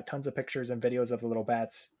socialbat.org. He's got tons of pictures and videos of the little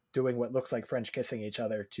bats doing what looks like French kissing each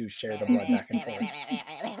other to share the blood back and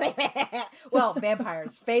forth. Well,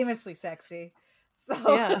 vampires, famously sexy.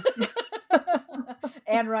 So yeah.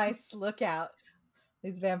 Anne Rice, look out.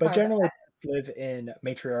 These vampires. But generally live in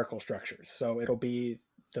matriarchal structures. So it'll be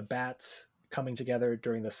the bats coming together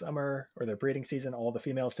during the summer or the breeding season, all the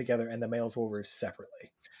females together, and the males will roost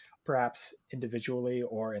separately. Perhaps individually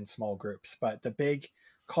or in small groups. But the big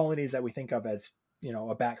colonies that we think of as,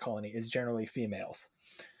 a bat colony is generally females.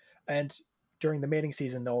 And during the mating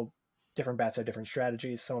season, different bats have different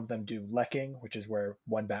strategies. Some of them do lekking, which is where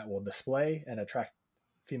one bat will display and attract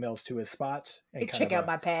females to his spot. And check out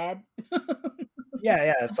my pad.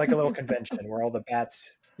 Yeah. It's like a little convention where all the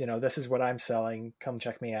bats, this is what I'm selling. Come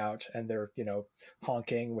check me out. And they're,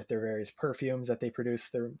 honking with their various perfumes that they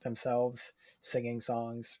produce themselves, singing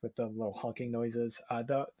songs with the little honking noises.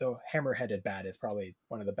 The hammer-headed bat is probably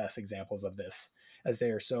one of the best examples of this, as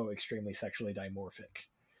they are so extremely sexually dimorphic.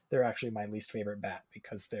 They're actually my least favorite bat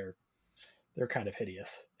because they're kind of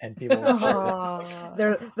hideous, and people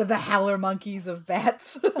they're the howler monkeys of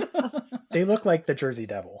bats. They look like the Jersey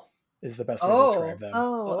Devil is the best way to describe them.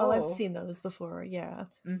 I've seen those before. Yeah.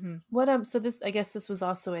 Mm-hmm. What so this, I guess this was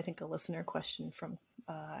also, I think, a listener question from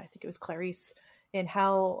I think it was Clarice. And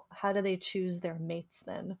how do they choose their mates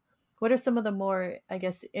then? What are some of the more, I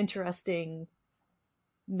guess, interesting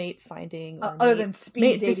mate finding other than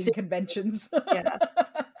speed dating conventions? Yeah.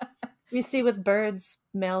 We see with birds,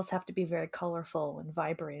 males have to be very colorful and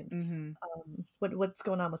vibrant. Mm-hmm. What's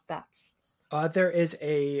going on with bats? There is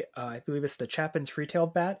I believe it's the Chapin's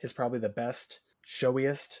free-tailed bat is probably the best,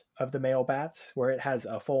 showiest of the male bats, where it has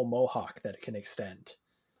a full mohawk that it can extend.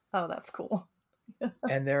 Oh, that's cool.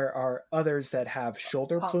 And there are others that have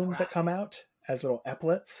shoulder plumes that come out as little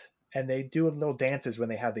epaulets, and they do little dances when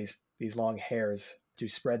they have these long hairs to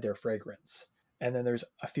spread their fragrance. And then there's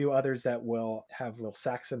a few others that will have little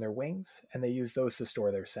sacs in their wings, and they use those to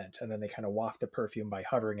store their scent, and then they kind of waft the perfume by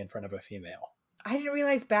hovering in front of a female. I didn't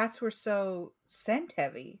realize bats were so scent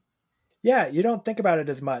heavy. Yeah, you don't think about it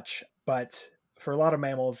as much, but for a lot of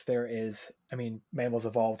mammals, mammals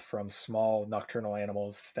evolved from small nocturnal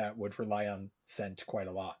animals that would rely on scent quite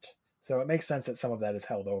a lot. So it makes sense that some of that is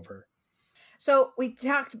held over. So we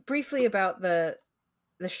talked briefly about the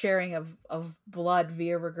sharing of blood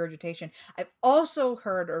via regurgitation. I've also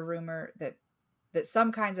heard a rumor that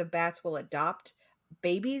some kinds of bats will adopt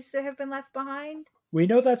babies that have been left behind. We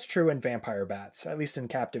know that's true in vampire bats, at least in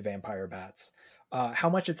captive vampire bats. How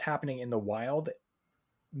much it's happening in the wild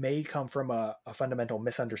may come from a fundamental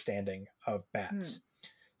misunderstanding of bats.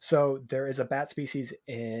 So there is a bat species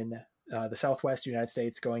in the southwest United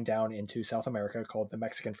States going down into South America called the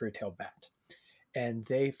Mexican free-tailed bat. And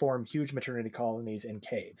they form huge maternity colonies in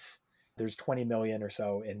caves. There's 20 million or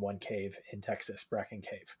so in one cave in Texas, Bracken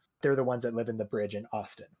Cave. They're the ones that live in the bridge in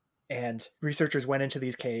Austin. And researchers went into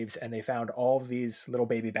these caves and they found all of these little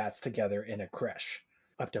baby bats together in a creche,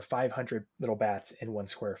 up to 500 little bats in 1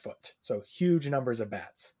 square foot. So huge numbers of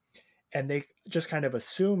bats. And they just kind of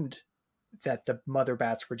assumed that the mother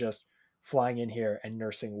bats were just flying in here and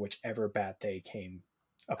nursing whichever bat they came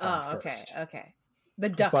upon first. Okay. The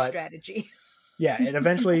duck strategy. Yeah, it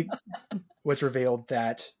eventually was revealed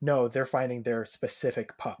that, no, they're finding their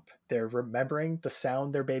specific pup. They're remembering the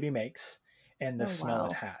sound their baby makes and the smell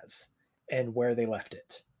it has and where they left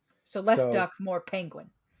it. So less duck, more penguin.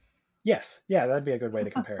 Yes. Yeah, that'd be a good way to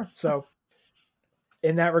compare it. So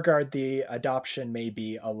in that regard, the adoption may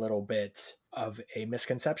be a little bit of a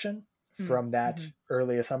misconception from that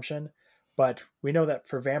early assumption. But we know that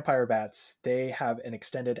for vampire bats, they have an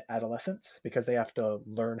extended adolescence because they have to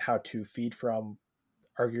learn how to feed from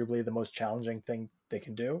arguably the most challenging thing they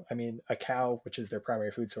can do. I mean, a cow, which is their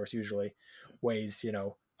primary food source usually, weighs,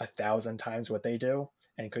 1,000 times what they do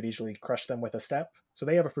and could easily crush them with a step. So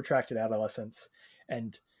they have a protracted adolescence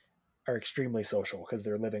and are extremely social because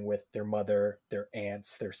they're living with their mother, their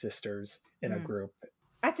aunts, their sisters in a group.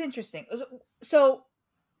 That's interesting. So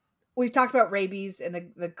we've talked about rabies and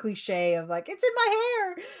the cliche of like, it's in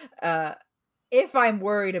my hair. If I'm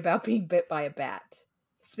worried about being bit by a bat,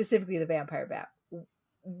 specifically the vampire bat,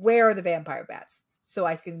 where are the vampire bats? So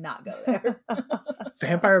I can not go there.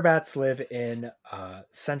 Vampire bats live in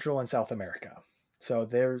Central and South America. So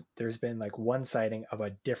there's been like one sighting of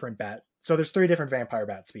a different bat. So there's 3 different vampire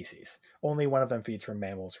bat species. Only one of them feeds from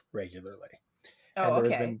mammals regularly.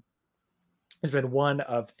 There's been one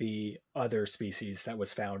of the other species that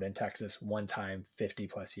was found in Texas one time 50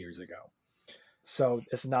 plus years ago. So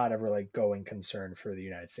it's not a really going concern for the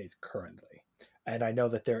United States currently. And I know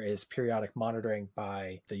that there is periodic monitoring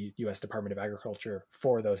by the U.S. Department of Agriculture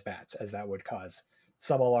for those bats, as that would cause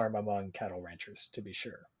some alarm among cattle ranchers, to be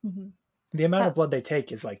sure. Mm-hmm. The amount of blood they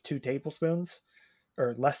take is like 2 tablespoons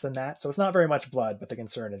or less than that. So it's not very much blood, but the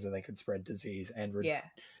concern is that they could spread disease. And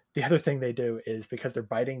the other thing they do is because they're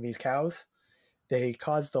biting these cows, they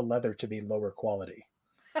cause the leather to be lower quality.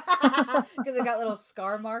 Because it got little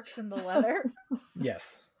scar marks in the leather?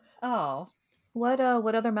 Yes. Oh. What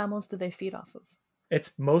other mammals do they feed off of?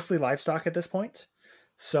 It's mostly livestock at this point.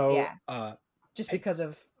 So just because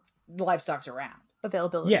of the livestock's around.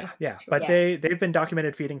 Availability. Yeah. Sure. But they've been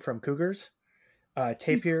documented feeding from cougars,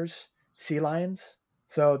 tapirs, sea lions.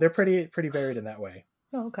 So they're pretty varied in that way.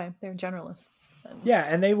 Oh, okay. They're generalists. Yeah,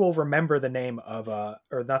 and they will remember the name of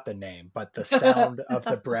or not the name, but the sound of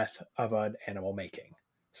the breath of an animal making.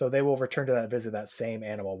 So they will return to visit that same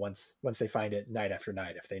animal once they find it night after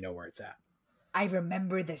night if they know where it's at. I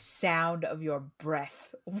remember the sound of your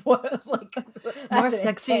breath. What, like more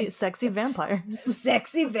sexy vampires.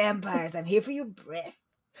 Sexy vampires. I'm here for your breath.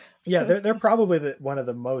 Yeah, they're probably one of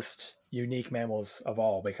the most unique mammals of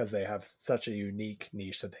all because they have such a unique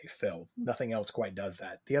niche that they fill. Nothing else quite does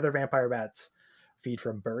that. The other vampire bats feed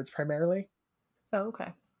from birds primarily. Oh,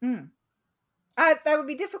 okay. That would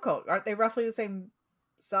be difficult. Aren't they roughly the same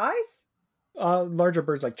size? Larger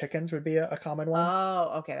birds like chickens would be a common one.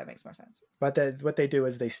 Oh, okay, that makes more sense. But what they do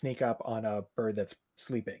is they sneak up on a bird that's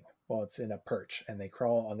sleeping while it's in a perch, and they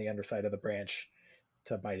crawl on the underside of the branch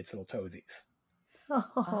to bite its little toesies.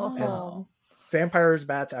 And vampires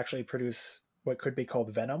bats actually produce what could be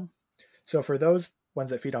called venom. So for those ones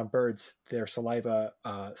that feed on birds, their saliva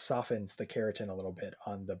softens the keratin a little bit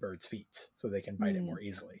on the bird's feet so they can bite it more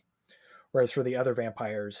easily. Whereas for the other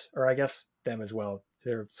vampires, or I guess them as well,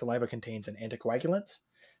 their saliva contains an anticoagulant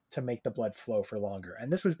to make the blood flow for longer.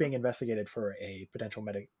 And this was being investigated for a potential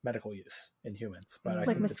medical use in humans. But I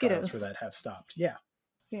think mosquitoes. The trials for that have stopped. Yeah.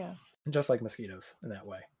 Yeah. Just like mosquitoes in that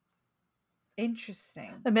way.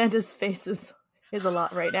 Interesting. Amanda's face is a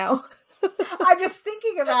lot right now. I'm just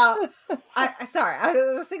thinking about I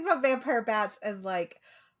was just thinking about vampire bats as like,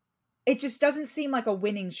 it just doesn't seem like a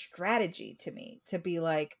winning strategy to me to be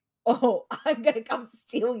like, oh, I'm gonna come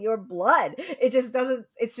steal your blood. It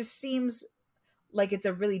just seems like it's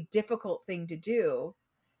a really difficult thing to do.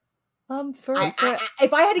 If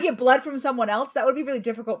I had to get blood from someone else, that would be really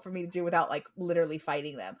difficult for me to do without like literally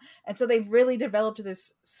fighting them. And so they've really developed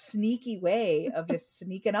this sneaky way of just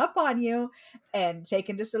sneaking up on you and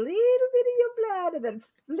taking just a little bit of your blood and then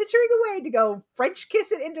flittering away to go French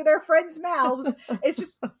kiss it into their friends' mouths. It's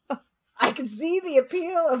just, I can see the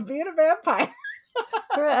appeal of being a vampire.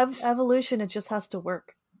 For evolution, it just has to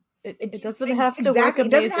work. It doesn't have to work amazing.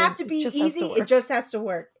 It doesn't have to be easy. It just has to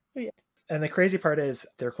work. Yeah. And the crazy part is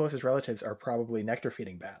their closest relatives are probably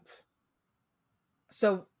nectar-feeding bats.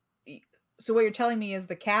 So what you're telling me is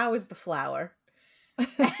the cow is the flower. And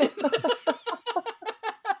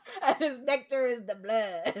his nectar is the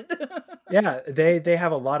blood. Yeah, they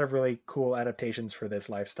have a lot of really cool adaptations for this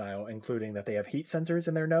lifestyle, including that they have heat sensors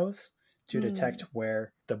in their nose to detect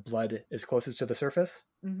where the blood is closest to the surface,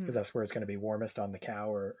 because that's where it's going to be warmest on the cow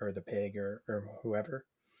or the pig or whoever.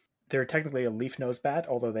 They're technically a leaf-nosed bat,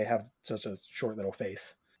 although they have such a short little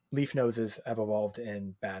face. Leaf noses have evolved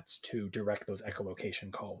in bats to direct those echolocation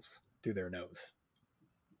calls through their nose.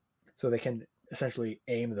 So they can essentially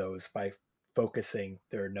aim those by focusing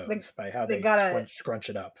their nose, by how they scrunch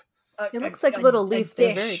it up. It looks like a little leaf.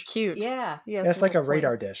 They're very cute. Yeah. It's like a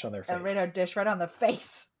radar dish on their face. A radar dish right on the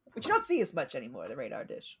face, which you don't see as much anymore, the radar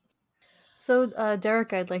dish. So,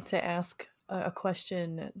 Derek, I'd like to ask a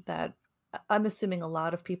question that I'm assuming a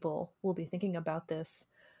lot of people will be thinking about this.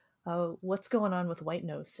 What's going on with white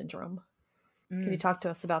nose syndrome? Can you talk to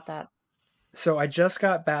us about that? So I just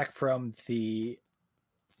got back from the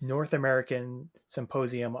North American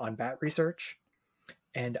Symposium on Bat Research,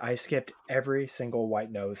 and I skipped every single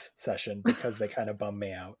white nose session because they kind of bummed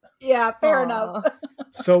me out. Yeah, fair enough.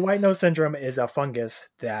 So white nose syndrome is a fungus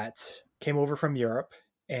that came over from Europe,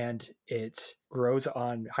 and it grows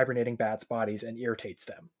on hibernating bats' bodies and irritates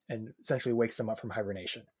them and essentially wakes them up from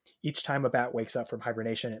hibernation. Each time a bat wakes up from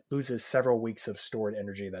hibernation, it loses several weeks of stored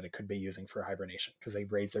energy that it could be using for hibernation because they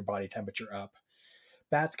raise their body temperature up.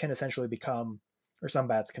 Bats can essentially become, or some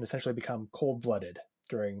bats can essentially become cold-blooded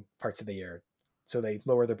during parts of the year. So they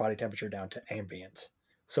lower their body temperature down to ambient.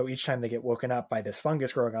 So each time they get woken up by this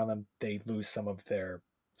fungus growing on them, they lose some of their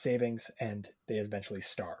savings and they eventually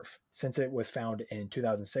starve. Since it was found in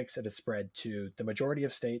 2006, it has spread to the majority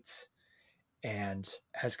of states and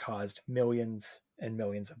has caused millions and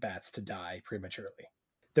millions of bats to die prematurely.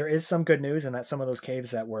 There is some good news in that some of those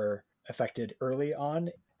caves that were affected early on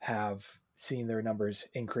have seen their numbers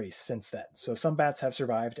increase since then. So some bats have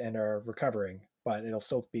survived and are recovering, but it'll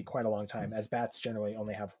still be quite a long time as bats generally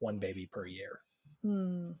only have one baby per year.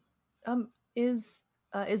 Is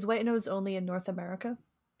white nose only in North America?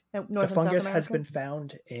 The fungus has been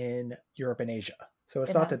found in Europe and Asia. So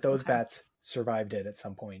it's thought that those bats survived it at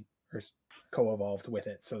some point or co-evolved with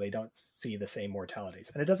it, so they don't see the same mortalities.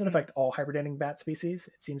 And it doesn't affect all hibernating bat species.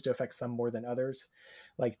 It seems to affect some more than others.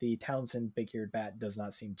 Like the Townsend big-eared bat does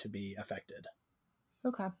not seem to be affected.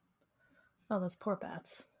 Okay. Oh, those poor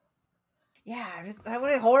bats. Yeah,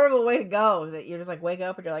 what a horrible way to go, that you're just like wake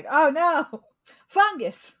up and you're like, oh no,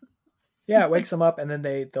 fungus. Yeah, it wakes them up, and then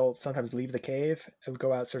they'll sometimes leave the cave and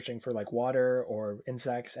go out searching for like water or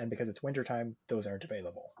insects, and because it's wintertime, those aren't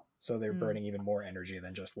available. So they're burning even more energy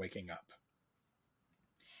than just waking up.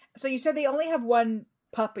 So you said they only have one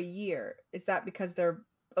pup a year. Is that because they're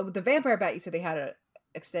the vampire bat? You said they had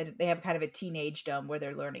they have kind of a teenagedom where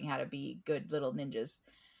they're learning how to be good little ninjas.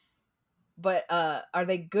 But are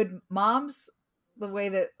they good moms? The way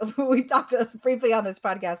that we talked briefly on this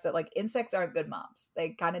podcast, that like insects aren't good moms. They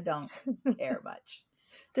kind of don't care much.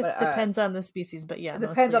 Depends on the species, but yeah, it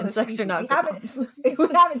depends on the insects species. Are not we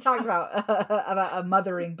haven't talked about a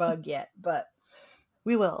mothering bug yet, but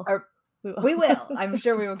we will. We will. I'm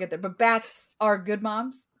sure we will get there. But bats are good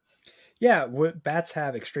moms. Yeah, bats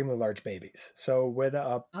have extremely large babies. So when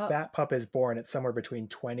a bat pup is born, it's somewhere between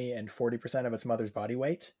 20 and 40% of its mother's body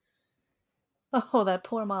weight. Oh, that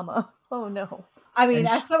poor mama. Oh no. I mean,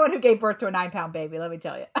 as someone who gave birth to a 9-pound baby, let me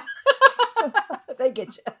tell you, they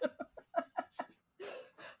get you.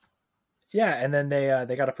 Yeah, and then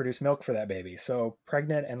they got to produce milk for that baby. So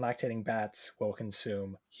pregnant and lactating bats will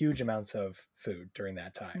consume huge amounts of food during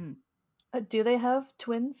that time. Do they have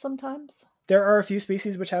twins sometimes? There are a few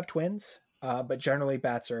species which have twins, but generally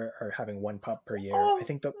bats are having one pup per year. I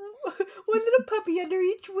think one little puppy under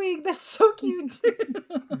each wing. That's so cute.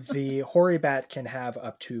 The hoary bat can have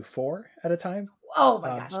up to 4 at a time. Oh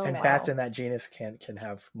my gosh! And bats in that genus can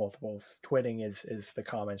have multiples. Twinning is the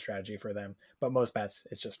common strategy for them, but most bats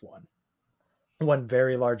it's just one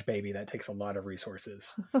very large baby that takes a lot of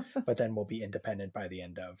resources, but then will be independent by the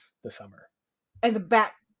end of the summer. And the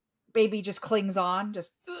bat baby just clings on,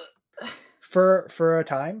 just for a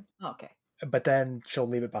time. Okay. But then she'll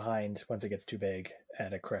leave it behind once it gets too big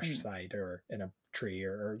at a crush site or in a tree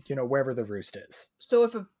or wherever the roost is. So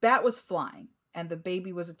if a bat was flying and the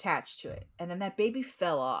baby was attached to it, and then that baby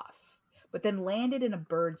fell off, but then landed in a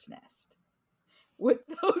bird's nest, would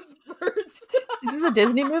those birds... Is this a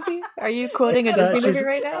Disney movie? Are you quoting a Disney movie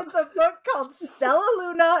right now? It's a book called Stella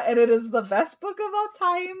Luna, and it is the best book of all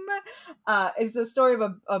time. It's a story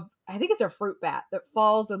of I think it's a fruit bat that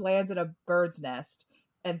falls and lands in a bird's nest.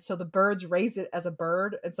 and so the birds raise it as a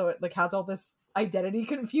bird, and so it like has all this identity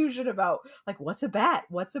confusion about like what's a bat,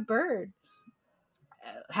 what's a bird.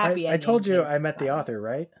 Happy I ending. told you I met the author,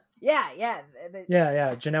 right? Yeah. Yeah.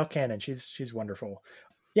 Janelle Cannon. She's wonderful.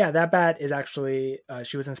 Yeah, that bat is actually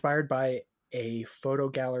she was inspired by a photo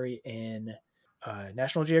gallery in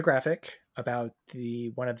National Geographic about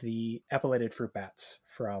one of the epilepted fruit bats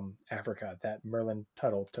from Africa that Merlin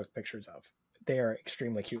Tuttle took pictures of. They are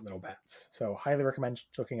extremely cute little bats. So highly recommend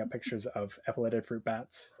looking up pictures of epilepted fruit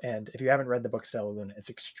bats. And if you haven't read the book Stella Luna, it's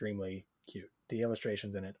extremely cute. The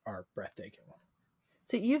illustrations in it are breathtaking.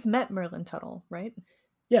 So you've met Merlin Tuttle, right?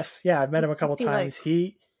 Yes, yeah, I've met him a couple What's he times.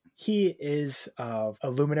 like? He is a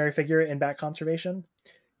luminary figure in bat conservation.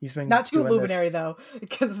 He's been not too luminary though,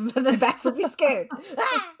 because then the bats will be scared.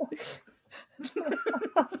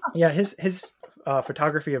 Yeah, his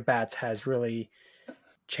photography of bats has really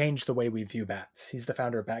changed the way we view bats. He's the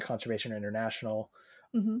founder of Bat Conservation International.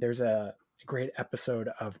 Mm-hmm. There's a great episode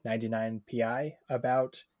of 99 PI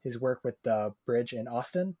about his work with the bridge in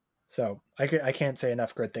Austin. So I can't say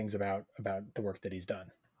enough good things about the work that he's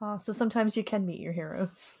done. Oh, so sometimes you can meet your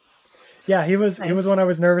heroes. Yeah, he was one I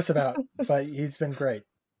was nervous about, but he's been great.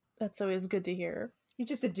 That's always good to hear. He's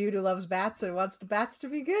just a dude who loves bats and wants the bats to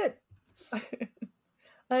be good.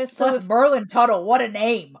 Plus, Merlin Tuttle, what a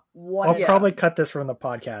name! I'll probably cut this from the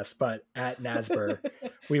podcast, but at NASBR,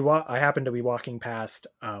 I happened to be walking past.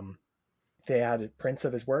 They had prints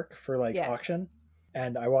of his work for auction,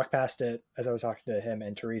 and I walked past it as I was talking to him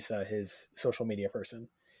and Teresa, his social media person,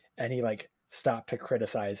 and he stopped to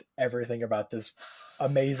criticize everything about this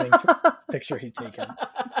amazing picture he'd taken.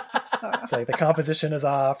 It's like the composition is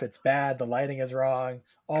off, it's bad, the lighting is wrong.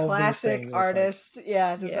 All classic these things, artist,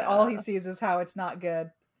 all he sees is how it's not good.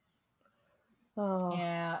 Oh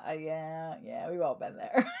yeah, we've all been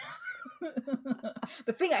there.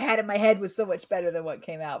 The thing I had in my head was so much better than what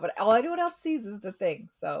came out, but all anyone else sees is the thing.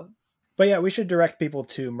 So, but yeah, we should direct people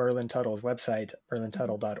to Merlin Tuttle's website,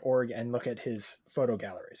 merlintuttle.org, and look at his photo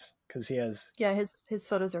galleries, because he has his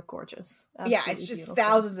photos are gorgeous. Absolutely it's just beautiful.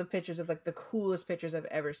 Thousands of pictures of the coolest pictures I've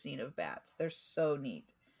ever seen of bats. They're so neat.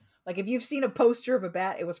 If you've seen a poster of a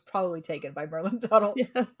bat, it was probably taken by Merlin Tuttle.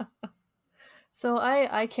 Yeah. So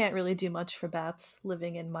I can't really do much for bats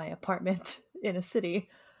living in my apartment in a city,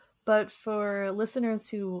 but for listeners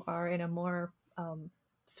who are in a more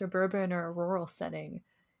suburban or rural setting,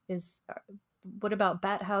 what about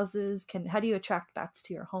bat houses? How do you attract bats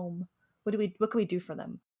to your home? What can we do for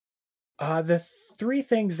them? The three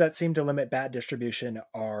things that seem to limit bat distribution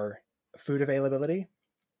are food availability,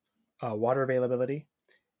 water availability,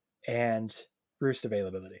 and roost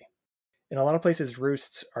availability. In a lot of places,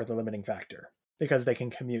 roosts are the limiting factor because they can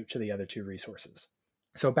commute to the other two resources.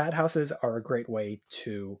 So bat houses are a great way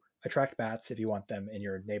to attract bats if you want them in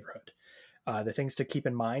your neighborhood. The things to keep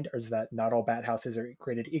in mind is that not all bat houses are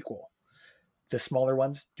created equal. The smaller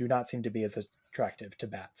ones do not seem to be as attractive to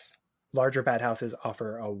bats. Larger bat houses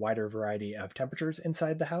offer a wider variety of temperatures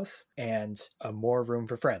inside the house and more room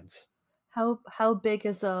for friends. How big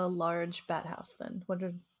is a large bat house then? What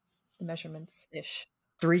are the measurements-ish?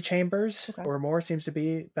 3 chambers or more seems to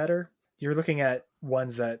be better. You're looking at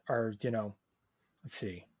ones that are, let's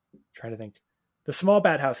see, I'm trying to think. The small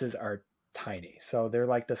bat houses are tiny. So they're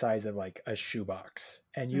like the size of a shoebox.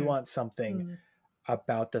 And you want something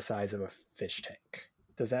about the size of a fish tank.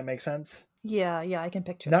 Does that make sense? Yeah, I can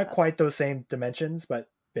picture Not quite those same dimensions, but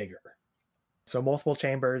bigger. So multiple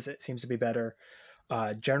chambers, it seems to be better.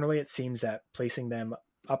 Generally, it seems that placing them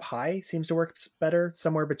up high seems to work better,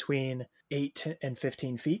 somewhere between 8 and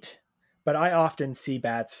 15 feet. But I often see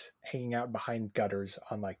bats hanging out behind gutters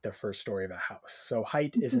on the first story of a house. So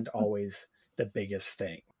height isn't always the biggest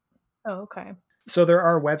thing. Oh, okay. So there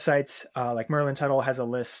are websites like Merlin Tuttle has a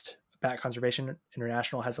list, Bat Conservation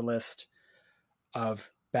International has a list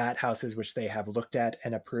of bat houses which they have looked at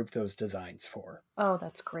and approved those designs for. Oh,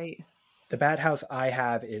 that's great. The bat house I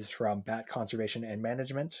have is from Bat Conservation and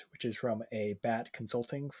Management, which is from a bat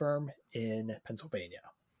consulting firm in Pennsylvania.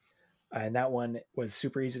 And that one was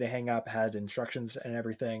super easy to hang up, had instructions and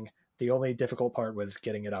everything. The only difficult part was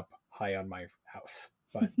getting it up high on my house.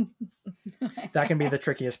 But that can be the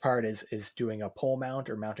trickiest part is doing a pole mount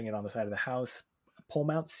or mounting it on the side of the house. Pole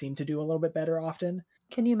mounts seem to do a little bit better often.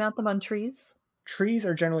 Can you mount them on trees? Trees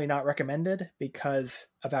are generally not recommended because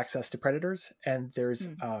of access to predators, and there's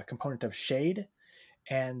a component of shade,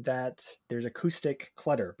 and that there's acoustic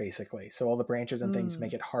clutter, basically. So all the branches and things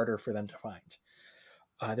make it harder for them to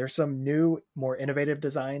find. There's some new, more innovative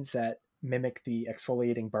designs that mimic the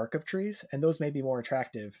exfoliating bark of trees, and those may be more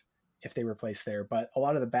attractive if they were placed there, but a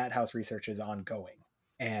lot of the bat house research is ongoing.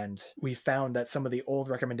 And we found that some of the old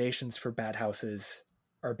recommendations for bat houses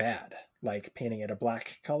are bad. Like painting it a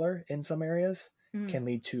black color in some areas can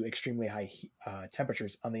lead to extremely high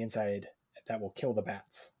temperatures on the inside that will kill the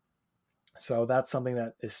bats. So that's something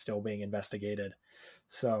that is still being investigated.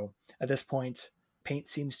 So at this point, paint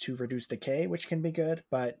seems to reduce decay, which can be good,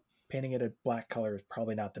 but painting it a black color is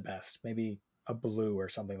probably not the best. Maybe a blue or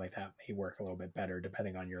something like that may work a little bit better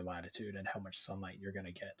depending on your latitude and how much sunlight you're going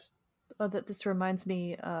to get. Oh, this reminds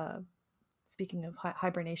me, speaking of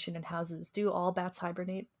hibernation in houses, do all bats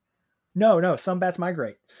hibernate? No, some bats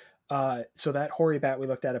migrate. So that hoary bat we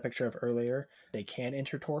looked at a picture of earlier, they can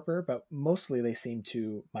enter torpor, but mostly they seem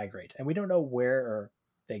to migrate. And we don't know where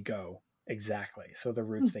they go exactly, so the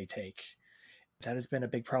routes they take. That has been a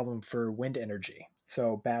big problem for wind energy.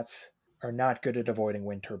 So bats are not good at avoiding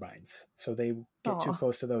wind turbines. So they get too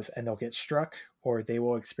close to those and they'll get struck, or they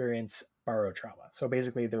will experience barotrauma. So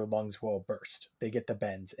basically their lungs will burst. They get the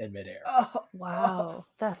bends in midair. Oh, wow.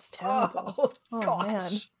 That's terrible. Oh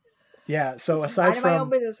man. Yeah, so aside from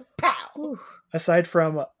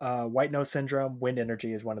white nose syndrome, wind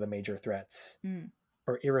energy is one of the major threats,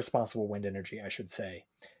 or irresponsible wind energy, I should say,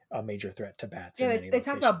 a major threat to bats. Yeah, they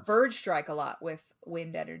talk about bird strike a lot with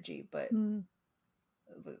wind energy, but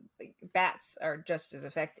bats are just as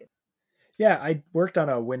affected. Yeah, I worked on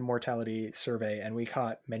a wind mortality survey, and we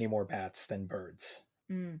caught many more bats than birds.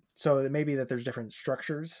 So it may be that there's different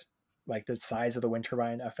structures, like the size of the wind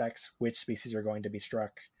turbine affects which species are going to be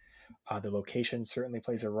struck. The location certainly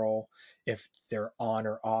plays a role. If they're on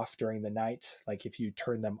or off during the night, like if you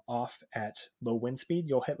turn them off at low wind speed,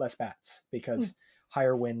 you'll hit less bats because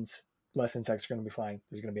higher winds, less insects are going to be flying.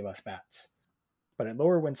 There's going to be less bats. But at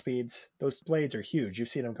lower wind speeds, those blades are huge. You've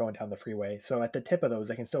seen them going down the freeway. So at the tip of those,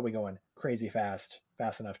 they can still be going crazy fast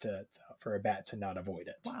enough for a bat to not avoid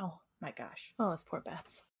it. Wow. My gosh. Oh, those poor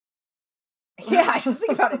bats. Yeah, I just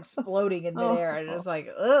think about exploding in midair and just like,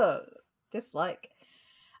 ugh, dislike.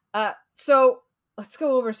 So let's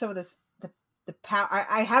go over some of this. The power.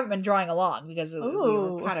 I haven't been drawing along because we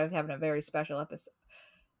were kind of having a very special episode.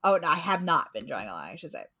 Oh no, I have not been drawing along, I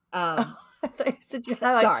should say. I thought you said you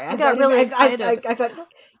had. Sorry, I got really excited. I thought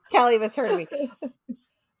Callie misheard me.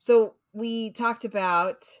 So we talked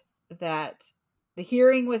about that the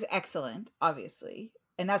hearing was excellent, obviously,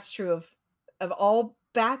 and that's true of all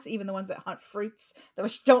bats, even the ones that hunt fruits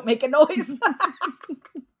that don't make a noise.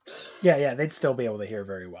 Yeah, they'd still be able to hear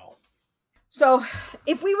very well. So,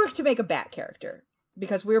 if we were to make a bat character,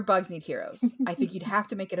 because we're BugsNeedHeroes, I think you'd have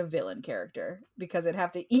to make it a villain character because it'd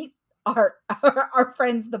have to eat our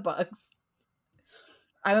friends the bugs.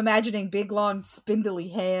 I'm imagining big, long, spindly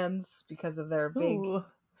hands because of their big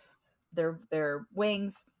their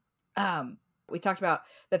wings. We talked about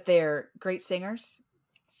that they're great singers.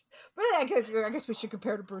 Really, I guess we should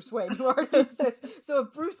compare to Bruce Wayne, who already exists. So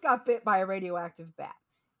if Bruce got bit by a radioactive bat,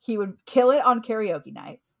 he would kill it on karaoke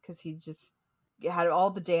night because he just had all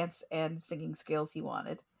the dance and singing skills he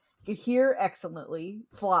wanted. He could hear excellently,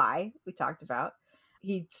 fly, we talked about.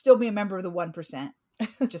 He'd still be a member of the 1%,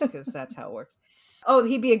 just because that's how it works. Oh,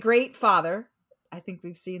 he'd be a great father. I think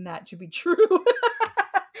we've seen that to be true.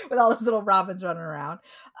 With all those little robins running around.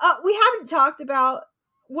 We haven't talked about,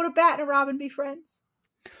 would a bat and a robin be friends?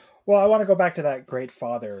 Well, I want to go back to that great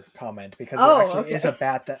father comment because there actually is a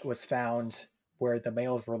bat that was found where the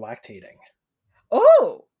males were lactating.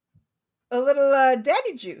 Oh, a little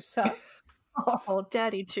daddy juice, huh? Oh,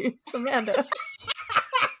 daddy juice, Amanda.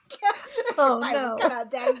 Oh no, cut out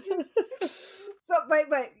daddy juice. So, but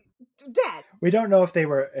dad. We don't know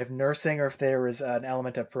if nursing or if there was an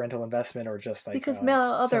element of parental investment or just like because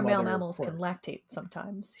other male mammals can lactate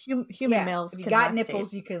sometimes. Human males. If you can got lactate.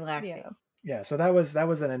 nipples, you can lactate. Yeah, so that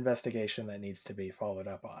was an investigation that needs to be followed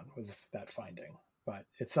up on, was that finding. But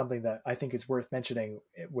it's something that I think is worth mentioning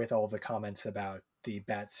with all the comments about the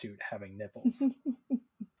bat suit having nipples.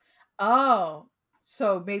 Oh,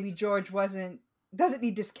 so maybe George doesn't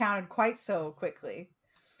need discounted quite so quickly.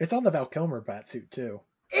 It's on the Val Kilmer bat suit too.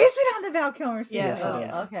 Is it on the Val Kilmer suit? Yes, it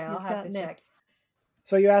is. Okay, I'll have to check.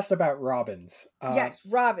 So you asked about robins. Yes,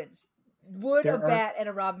 robins. Would a bat and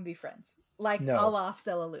a robin be friends? Like no. a la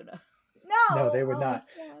Stella Luna? No, they would not.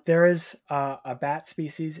 Sad. There is a bat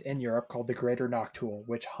species in Europe called the greater noctule,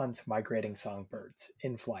 which hunts migrating songbirds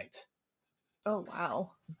in flight. Oh,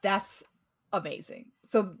 wow. That's amazing.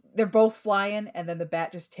 So they're both flying, and then the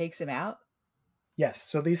bat just takes him out? Yes.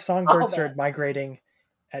 So these songbirds started migrating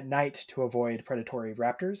at night to avoid predatory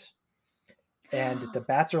raptors. And the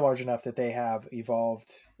bats are large enough that they have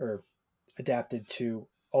evolved or adapted to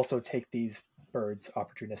also take these birds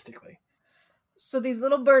opportunistically. So these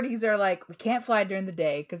little birdies are like, we can't fly during the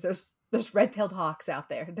day because there's red-tailed hawks out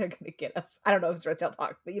there. They're going to get us. I don't know if it's red-tailed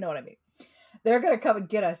hawk, but you know what I mean. They're going to come and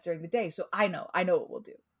get us during the day. So I know what we'll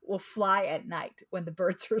do. We'll fly at night when the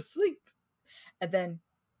birds are asleep. And then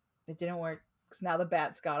it didn't work because now the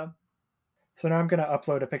bats got them. So now I'm going to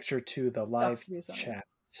upload a picture to the live chat.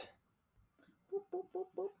 Boop, boop, boop,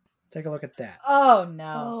 boop. Take a look at that. Oh,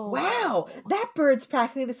 no. Oh, wow. That bird's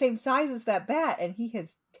practically the same size as that bat, and he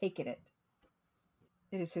has taken it.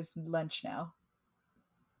 It is his lunch now.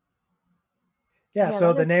 Yeah,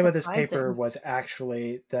 so the name of this paper was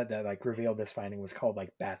actually that like revealed this finding was called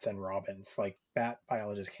like Bats and Robins. Like bat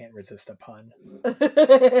biologists can't resist a pun.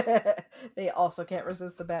 They also can't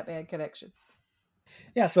resist the Batman connection.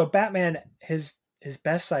 Yeah, so Batman, his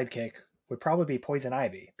best sidekick would probably be poison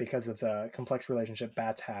ivy because of the complex relationship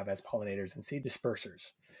bats have as pollinators and seed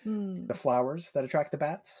dispersers. The flowers that attract the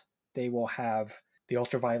bats, they will have the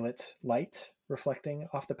ultraviolet light reflecting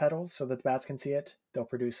off the petals so that the bats can see it. They'll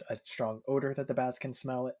produce a strong odor that the bats can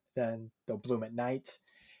smell it. Then they'll bloom at night.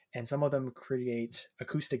 And some of them create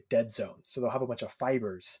acoustic dead zones. So they'll have a bunch of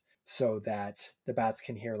fibers so that the bats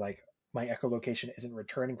can hear like, my echolocation isn't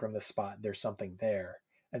returning from this spot. There's something there.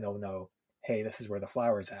 And they'll know, hey, this is where the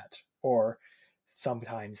flower's at. Or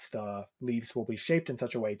sometimes the leaves will be shaped in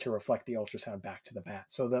such a way to reflect the ultrasound back to the bat.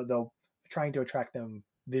 So they'll trying to attract them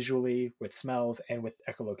visually, with smells, and with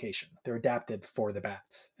echolocation. They're adapted for the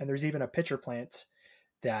bats. And there's even a pitcher plant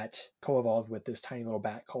that co-evolved with this tiny little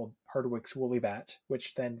bat called Hardwick's woolly bat,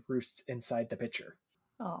 which then roosts inside the pitcher.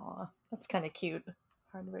 Aw, that's kind of cute.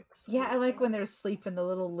 Hardwick's. Yeah, I like when they're asleep in the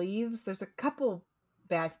little leaves. There's a couple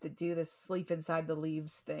bats that do this sleep inside the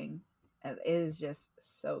leaves thing. And it is just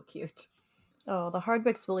so cute. Oh, the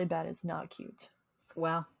Hardwick's woolly bat is not cute.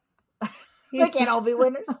 Well, they can't all be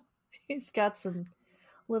winners. He's got some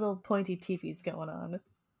little pointy teepees going on.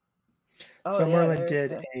 Oh, so Merlin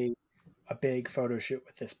did a big photo shoot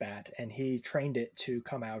with this bat, and he trained it to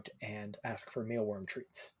come out and ask for mealworm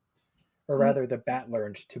treats. Or rather, the bat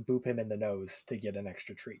learned to boop him in the nose to get an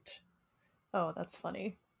extra treat. Oh, that's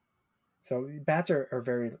funny. So bats are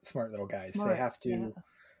very smart little guys. Smart, they have to... Yeah.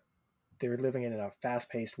 They're living in a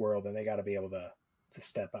fast-paced world, and they got to be able to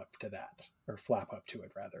step up to that. Or flap up to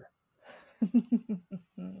it, rather.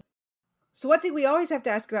 So one thing we always have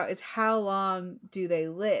to ask about is how long do they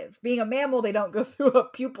live? Being a mammal, they don't go through a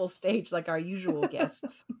pupal stage like our usual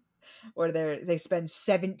guests, where they spend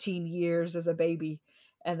 17 years as a baby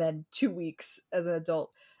and then 2 weeks as an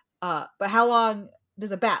adult. But how long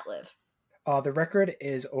does a bat live? The record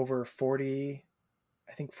is over 42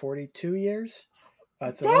 years.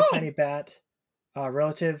 It's a little tiny bat,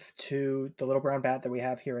 relative to the little brown bat that we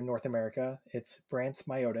have here in North America. It's Brandt's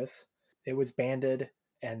myotis. It was banded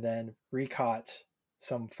and then recaught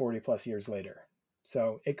some 40 plus years later.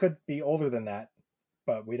 So it could be older than that,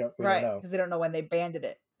 but we don't know. Because they don't know when they banded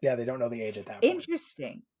it. Yeah, they don't know the age at that point.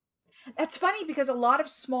 Interesting. That's funny because a lot of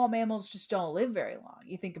small mammals just don't live very long.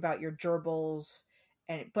 You think about your gerbils,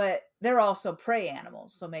 but they're also prey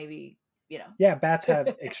animals. So maybe, Yeah, bats have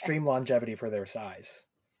extreme longevity for their size,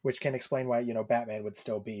 which can explain why, Batman would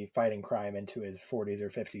still be fighting crime into his 40s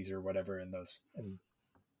or 50s or whatever in those...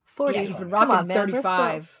 40. Yeah, he's been rocking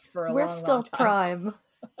 35 for a long time. We're still prime.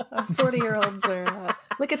 40-year-olds are...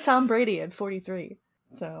 look at Tom Brady at 43.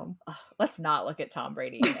 So let's not look at Tom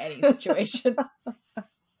Brady in any situation.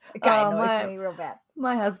 The guy annoys me real bad.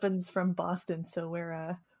 My husband's from Boston, so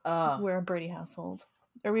we're a Brady household.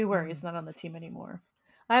 Or we were. He's not on the team anymore.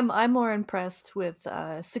 I'm more impressed with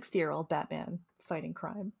 60-year-old Batman fighting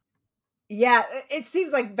crime. Yeah, it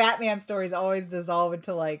seems like Batman stories always dissolve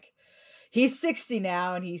into like, he's 60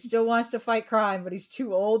 now and he still wants to fight crime, but he's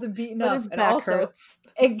too old and beaten up. His and back also hurts.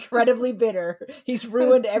 Incredibly bitter. He's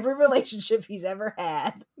ruined every relationship he's ever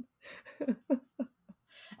had.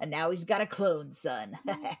 And now he's got a clone son.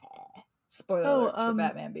 Spoiler alerts for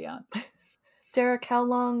Batman Beyond. Derek, how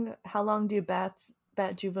long do bat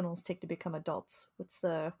juveniles take to become adults? What's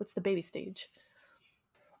the baby stage?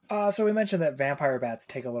 So we mentioned that vampire bats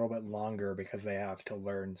take a little bit longer because they have to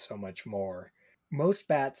learn so much more. Most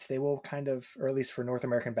bats, they will kind of, or at least for North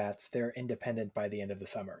American bats, they're independent by the end of the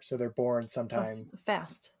summer. So they're born sometime...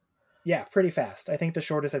 fast. Yeah, pretty fast. I think the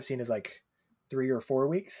shortest I've seen is like 3 or 4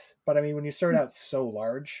 weeks. But I mean, when you start out so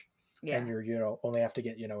large and you're, only have to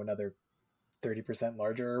get, another 30%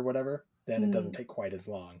 larger or whatever, then it doesn't take quite as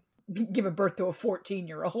long. Give a birth to a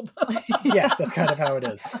 14-year-old. Yeah, that's kind of how it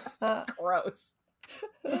is. Gross.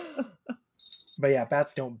 But yeah,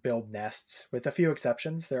 bats don't build nests. With a few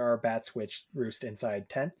exceptions, there are bats which roost inside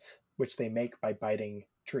tents, which they make by biting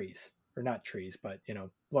trees. Or not trees, but,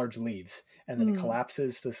 large leaves. And then it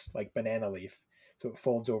collapses this, like, banana leaf. So it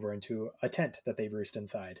folds over into a tent that they roost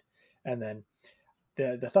inside. And then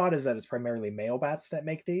the thought is that it's primarily male bats that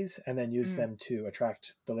make these and then use them to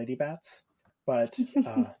attract the lady bats. but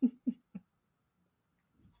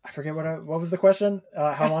I forget what was the question.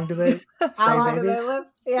 How long do they stay How long babies? do they live?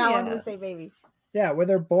 Yeah, how long do Yeah. they stay babies? Yeah, when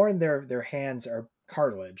they're born, their hands are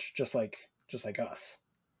cartilage, just like us.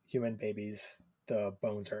 Human babies, the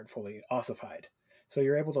bones aren't fully ossified. So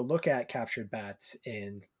you're able to look at captured bats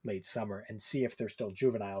in late summer and see if they're still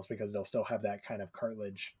juveniles because they'll still have that kind of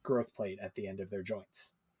cartilage growth plate at the end of their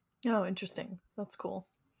joints. Oh, interesting. That's cool.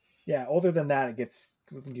 Yeah, older than that,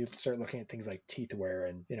 you start looking at things like teeth wear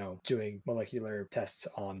and, doing molecular tests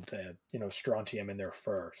on the, strontium in their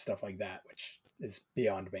fur, stuff like that, which is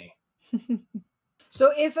beyond me.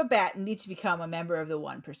 So if a bat needs to become a member of the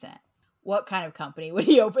 1%, what kind of company would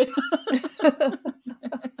he open?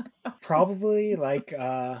 Probably like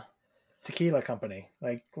tequila company,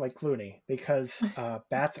 like Clooney, because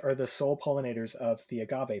bats are the sole pollinators of the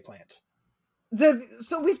agave plant.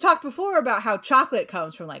 So we've talked before about how chocolate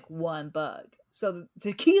comes from like one bug. So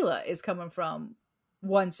the tequila is coming from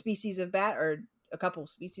one species of bat or a couple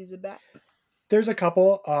species of bat. There's a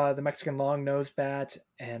couple, the Mexican long-nosed bat,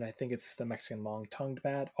 and I think it's the Mexican long-tongued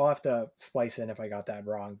bat. I'll have to splice in if I got that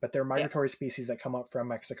wrong, but they're migratory species that come up from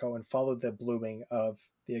Mexico and follow the blooming of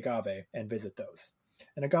the agave and visit those.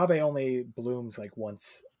 And agave only blooms like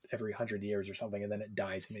once every 100 years or something, and then it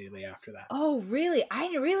dies immediately after that. Oh, really? I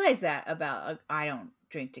didn't realize that about. I don't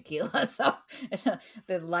drink tequila, so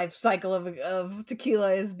the life cycle of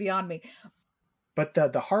tequila is beyond me. But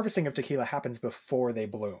the harvesting of tequila happens before they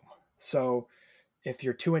bloom. So if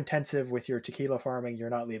you're too intensive with your tequila farming, you're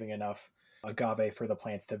not leaving enough agave for the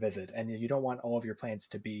plants to visit. And you don't want all of your plants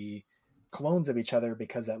to be clones of each other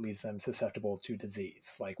because that leaves them susceptible to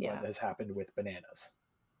disease, like what has happened with bananas.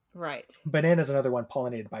 Right. Banana's another one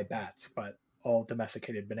pollinated by bats, but all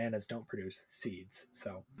domesticated bananas don't produce seeds,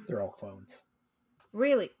 so they're all clones.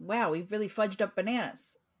 Really? Wow, we've really fudged up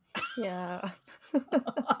bananas. Yeah.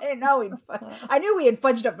 I didn't know I knew we had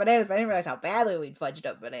fudged up bananas, but I didn't realize how badly we'd fudged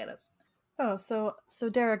up bananas. Oh, so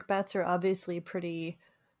Derek, bats are obviously pretty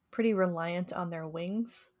reliant on their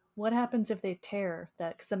wings. What happens if they tear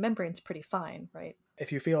that? Because the membrane's pretty fine, right?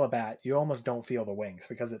 If you feel a bat, you almost don't feel the wings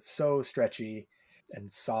because it's so stretchy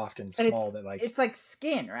and soft and small that it's like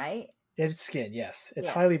skin, right? It's skin, yes. It's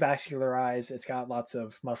highly vascularized. It's got lots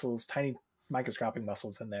of muscles, tiny microscopic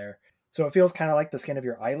muscles in there. So it feels kind of like the skin of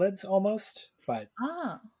your eyelids almost, but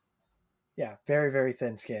yeah, very, very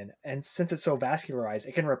thin skin. And since it's so vascularized,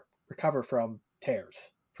 it can recover from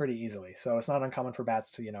tears pretty easily. So it's not uncommon for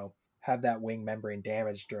bats to, have that wing membrane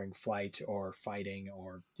damaged during flight or fighting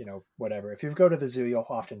or, whatever. If you go to the zoo, you'll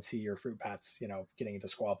often see your fruit bats, getting into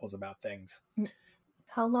squabbles about things.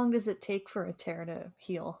 How long does it take for a tear to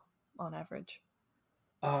heal on average?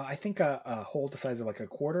 I think a hole the size of like a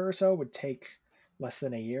quarter or so would take less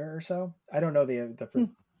than a year or so. I don't know the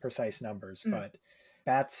precise numbers, but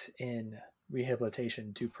bats in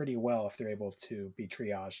rehabilitation do pretty well if they're able to be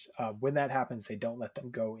triaged. When that happens, they don't let them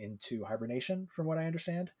go into hibernation, from what I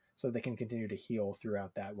understand, so they can continue to heal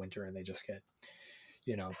throughout that winter, and they just get,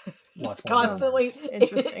 lots more constantly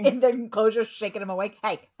in their enclosure, shaking them awake.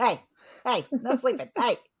 Hey, no sleeping.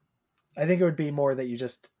 Hey. I think it would be more that you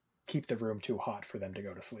just keep the room too hot for them to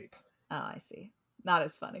go to sleep. Oh, I see. Not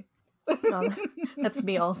as funny. Well, that's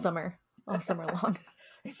me all summer long.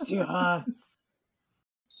 It's too hot.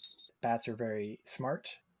 Bats are very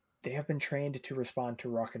smart. They have been trained to respond to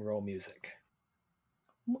rock and roll music.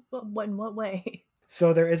 In what way?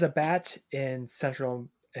 So there is a bat in Central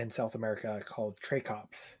and South America called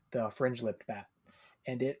Trachops, the fringe-lipped bat,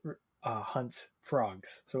 and it hunts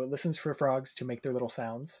frogs. So it listens for frogs to make their little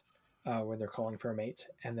sounds when they're calling for a mate,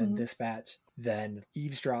 and then this bat then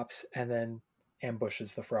eavesdrops and then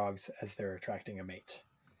ambushes the frogs as they're attracting a mate.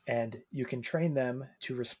 And you can train them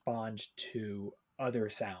to respond to other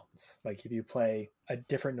sounds. Like if you play a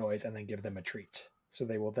different noise and then give them a treat. So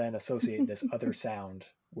they will then associate this other sound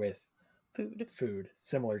with food,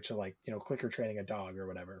 similar to like, clicker training a dog or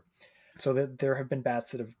whatever. So that there have been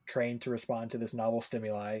bats that have trained to respond to this novel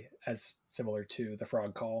stimuli as similar to the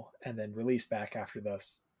frog call and then released back after the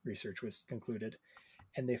research was concluded.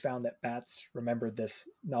 And they found that bats remembered this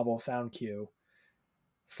novel sound cue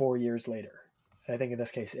 4 years later. And I think in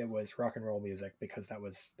this case it was rock and roll music because that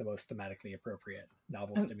was the most thematically appropriate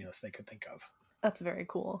novel stimulus they could think of. That's very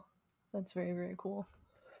cool. That's very, very cool.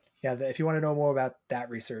 Yeah, if you want to know more about that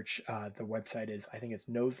research, the website is, I think it's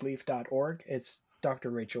noseleaf.org. It's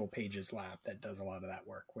Dr. Rachel Page's lab that does a lot of that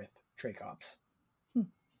work with Trachops.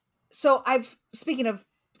 So speaking of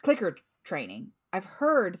clicker training, I've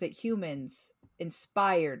heard that humans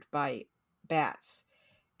inspired by bats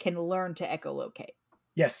can learn to echolocate.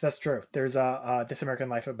 Yes, that's true. There's a This American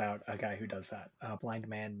Life about a guy who does that. A blind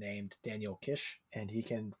man named Daniel Kish, and he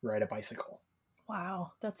can ride a bicycle.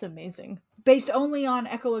 Wow, that's amazing. Based only on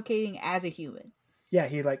echolocating as a human. Yeah,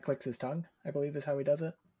 he like clicks his tongue, I believe is how he does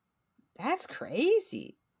it. That's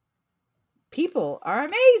crazy. People are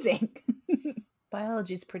amazing.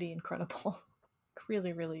 Biology's pretty incredible.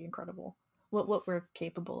 Really, really incredible. What we're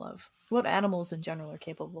capable of. What animals in general are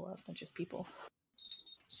capable of, not just people.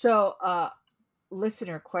 So,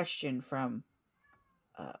 listener question from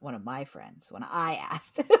one of my friends when I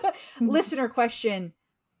asked. Listener question: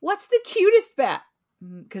 what's the cutest bat?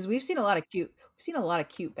 Because we've seen a lot of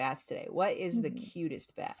cute bats today. What is the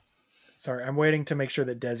cutest bat? Sorry, I'm waiting to make sure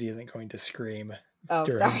that Desi isn't going to scream. Oh,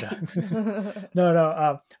 sorry.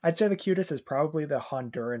 No. I'd say the cutest is probably the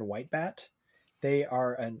Honduran white bat. They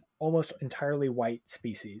are an almost entirely white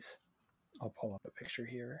species. I'll pull up a picture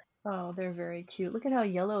here. Oh, they're very cute. Look at how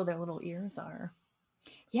yellow their little ears are.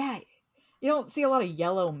 Yeah, you don't see a lot of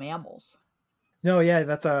yellow mammals. No, yeah,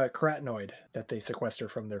 that's a carotenoid that they sequester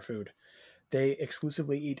from their food. They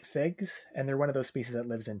exclusively eat figs, and they're one of those species that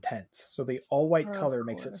lives in tents. So the all-white color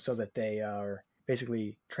makes it so that they are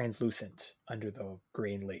basically translucent under the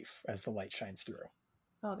green leaf as the light shines through.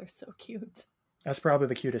 Oh, they're so cute. That's probably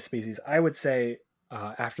the cutest species. I would say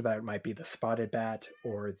after that it might be the spotted bat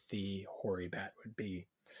or the hoary bat would be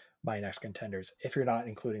my next contenders, if you're not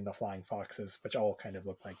including the flying foxes, which all kind of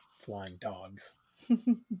look like flying dogs.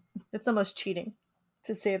 It's almost cheating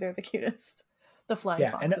to say they're the cutest. The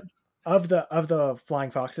flying foxes. And of the flying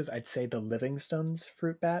foxes, I'd say the Livingstone's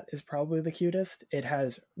fruit bat is probably the cutest. It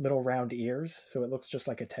has little round ears, so it looks just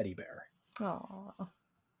like a teddy bear. Aww.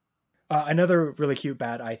 Another really cute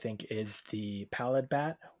bat, I think, is the pallid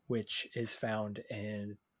bat, which is found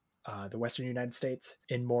in the western United States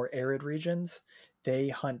in more arid regions. They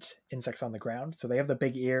hunt insects on the ground, so they have the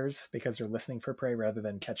big ears because they're listening for prey rather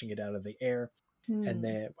than catching it out of the air. And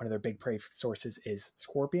then one of their big prey sources is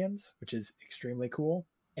scorpions, which is extremely cool.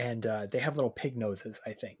 And they have little pig noses,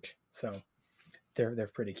 I think. So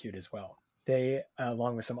they're pretty cute as well. They,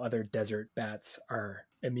 along with some other desert bats, are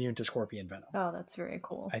immune to scorpion venom. Oh, that's very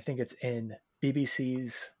cool. I think it's in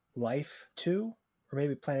BBC's Life 2, or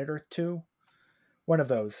maybe Planet Earth 2. One of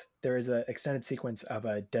those. There is an extended sequence of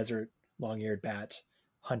a desert long-eared bat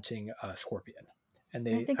hunting a scorpion. And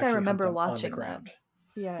they I think I remember watching that.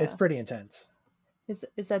 Yeah. It's pretty intense.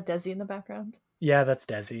 Is that Desi in the background? Yeah, that's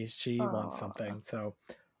Desi. She wants something. So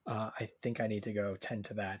I think I need to go tend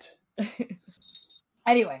to that.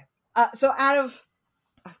 Anyway, so out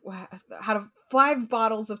of 5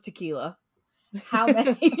 bottles of tequila, how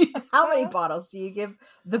many bottles do you give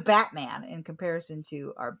the Batman in comparison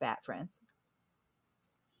to our bat friends?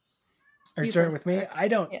 Are you starting with me? I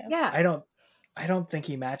don't. Yeah. I don't think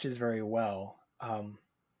he matches very well.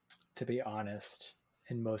 To be honest,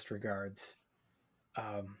 in most regards.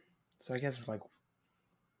 So I guess like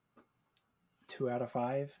 2 out of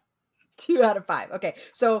 5. 2 out of 5. Okay,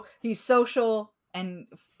 so he's social and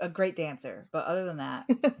a great dancer, but other than that,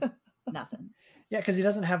 nothing. Yeah, because he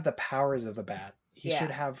doesn't have the powers of the bat. He should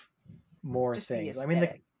have more things. I mean,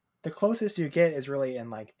 the closest you get is really in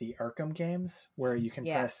like the Arkham games, where you can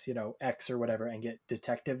press X or whatever and get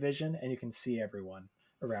detective vision, and you can see everyone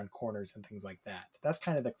around corners and things like that. That's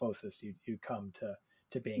kind of the closest you come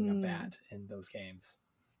to being a bat in those games.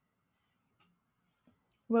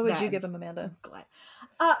 What would you give him, Amanda? Glad.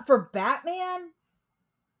 For Batman,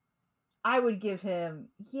 I would give him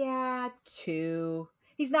 2.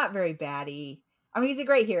 He's not very batty. I mean, he's a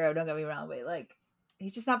great hero, don't get me wrong, but like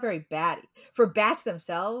he's just not very batty. For bats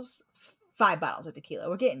themselves, 5 bottles of tequila.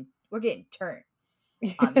 We're getting turned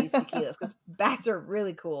on these tequilas because bats are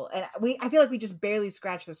really cool, and I feel like we just barely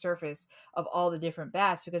scratched the surface of all the different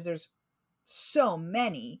bats because there's so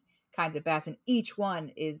many kinds of bats and each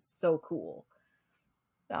one is so cool.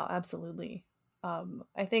 Oh, absolutely.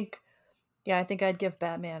 I think I'd give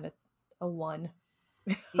Batman a 1.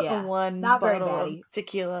 Yeah, a 1 not bottle very batty. Of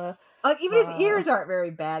tequila. Even his ears aren't very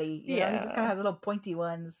batty. You know, he just kind of has little pointy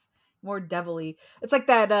ones, more devilly. It's like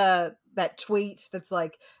that tweet that's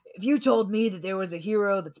like, if you told me that there was a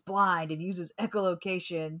hero that's blind and uses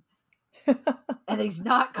echolocation and that he's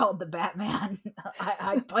not called the Batman,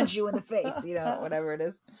 I'd punch you in the face, whatever it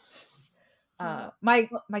is.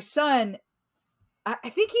 My son, I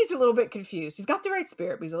think he's a little bit confused. He's got the right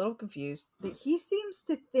spirit, but he's a little confused. That he seems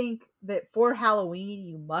to think that for Halloween,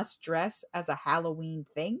 you must dress as a Halloween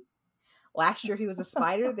thing. Last year, he was a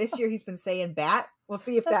spider. This year, he's been saying bat. We'll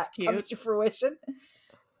see if that comes to fruition.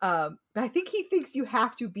 But I think he thinks you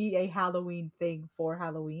have to be a Halloween thing for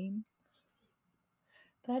Halloween.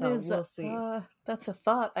 We'll see. That's a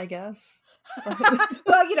thought, I guess.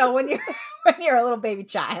 Well, when you're a little baby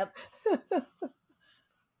child.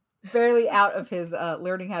 Barely out of his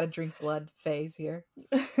learning how to drink blood phase here.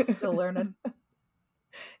 Still learning.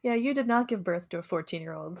 Yeah, you did not give birth to a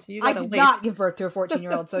 14-year-old. So you I gotta did wait. not give birth to a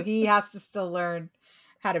 14-year-old, so he has to still learn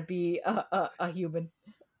how to be a human,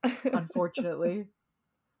 unfortunately.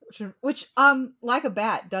 Which, like a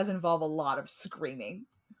bat, does involve a lot of screaming.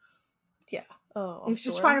 Yeah. Oh, He's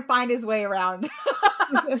just trying to find his way around.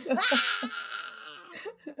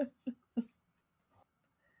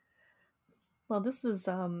 Well, this was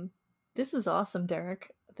awesome,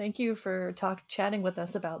 Derek. Thank you for chatting with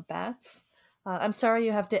us about bats. I'm sorry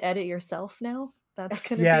you have to edit yourself now. That's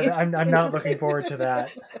gonna be I'm not looking forward to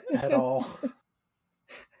that at all.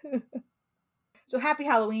 So happy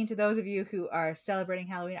Halloween to those of you who are celebrating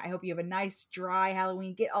Halloween. I hope you have a nice, dry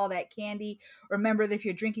Halloween. Get all that candy. Remember that if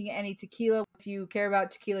you're drinking any tequila, if you care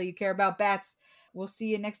about tequila, you care about bats. We'll see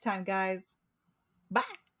you next time, guys. Bye.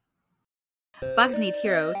 Bugs Need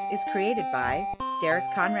Heroes is created by Derek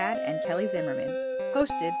Conrad and Kelly Zimmerman.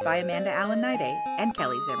 Hosted by Amanda Niday and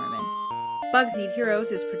Kelly Zimmerman. Bugs Need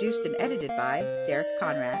Heroes is produced and edited by Derek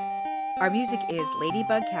Conrad. Our music is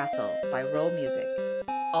Ladybug Castle by Rolemusic.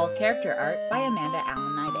 All character art by Amanda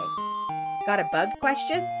Niday. Got a bug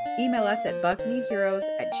question? Email us at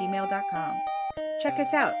bugsneedheroes@gmail.com. Check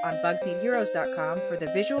us out on bugsneedheroes.com for the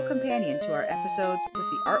visual companion to our episodes with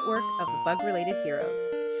the artwork of the bug-related heroes.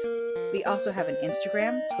 We also have an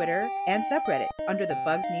Instagram, Twitter, and subreddit under the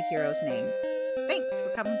Bugs Need Heroes name. Thanks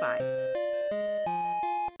for coming by.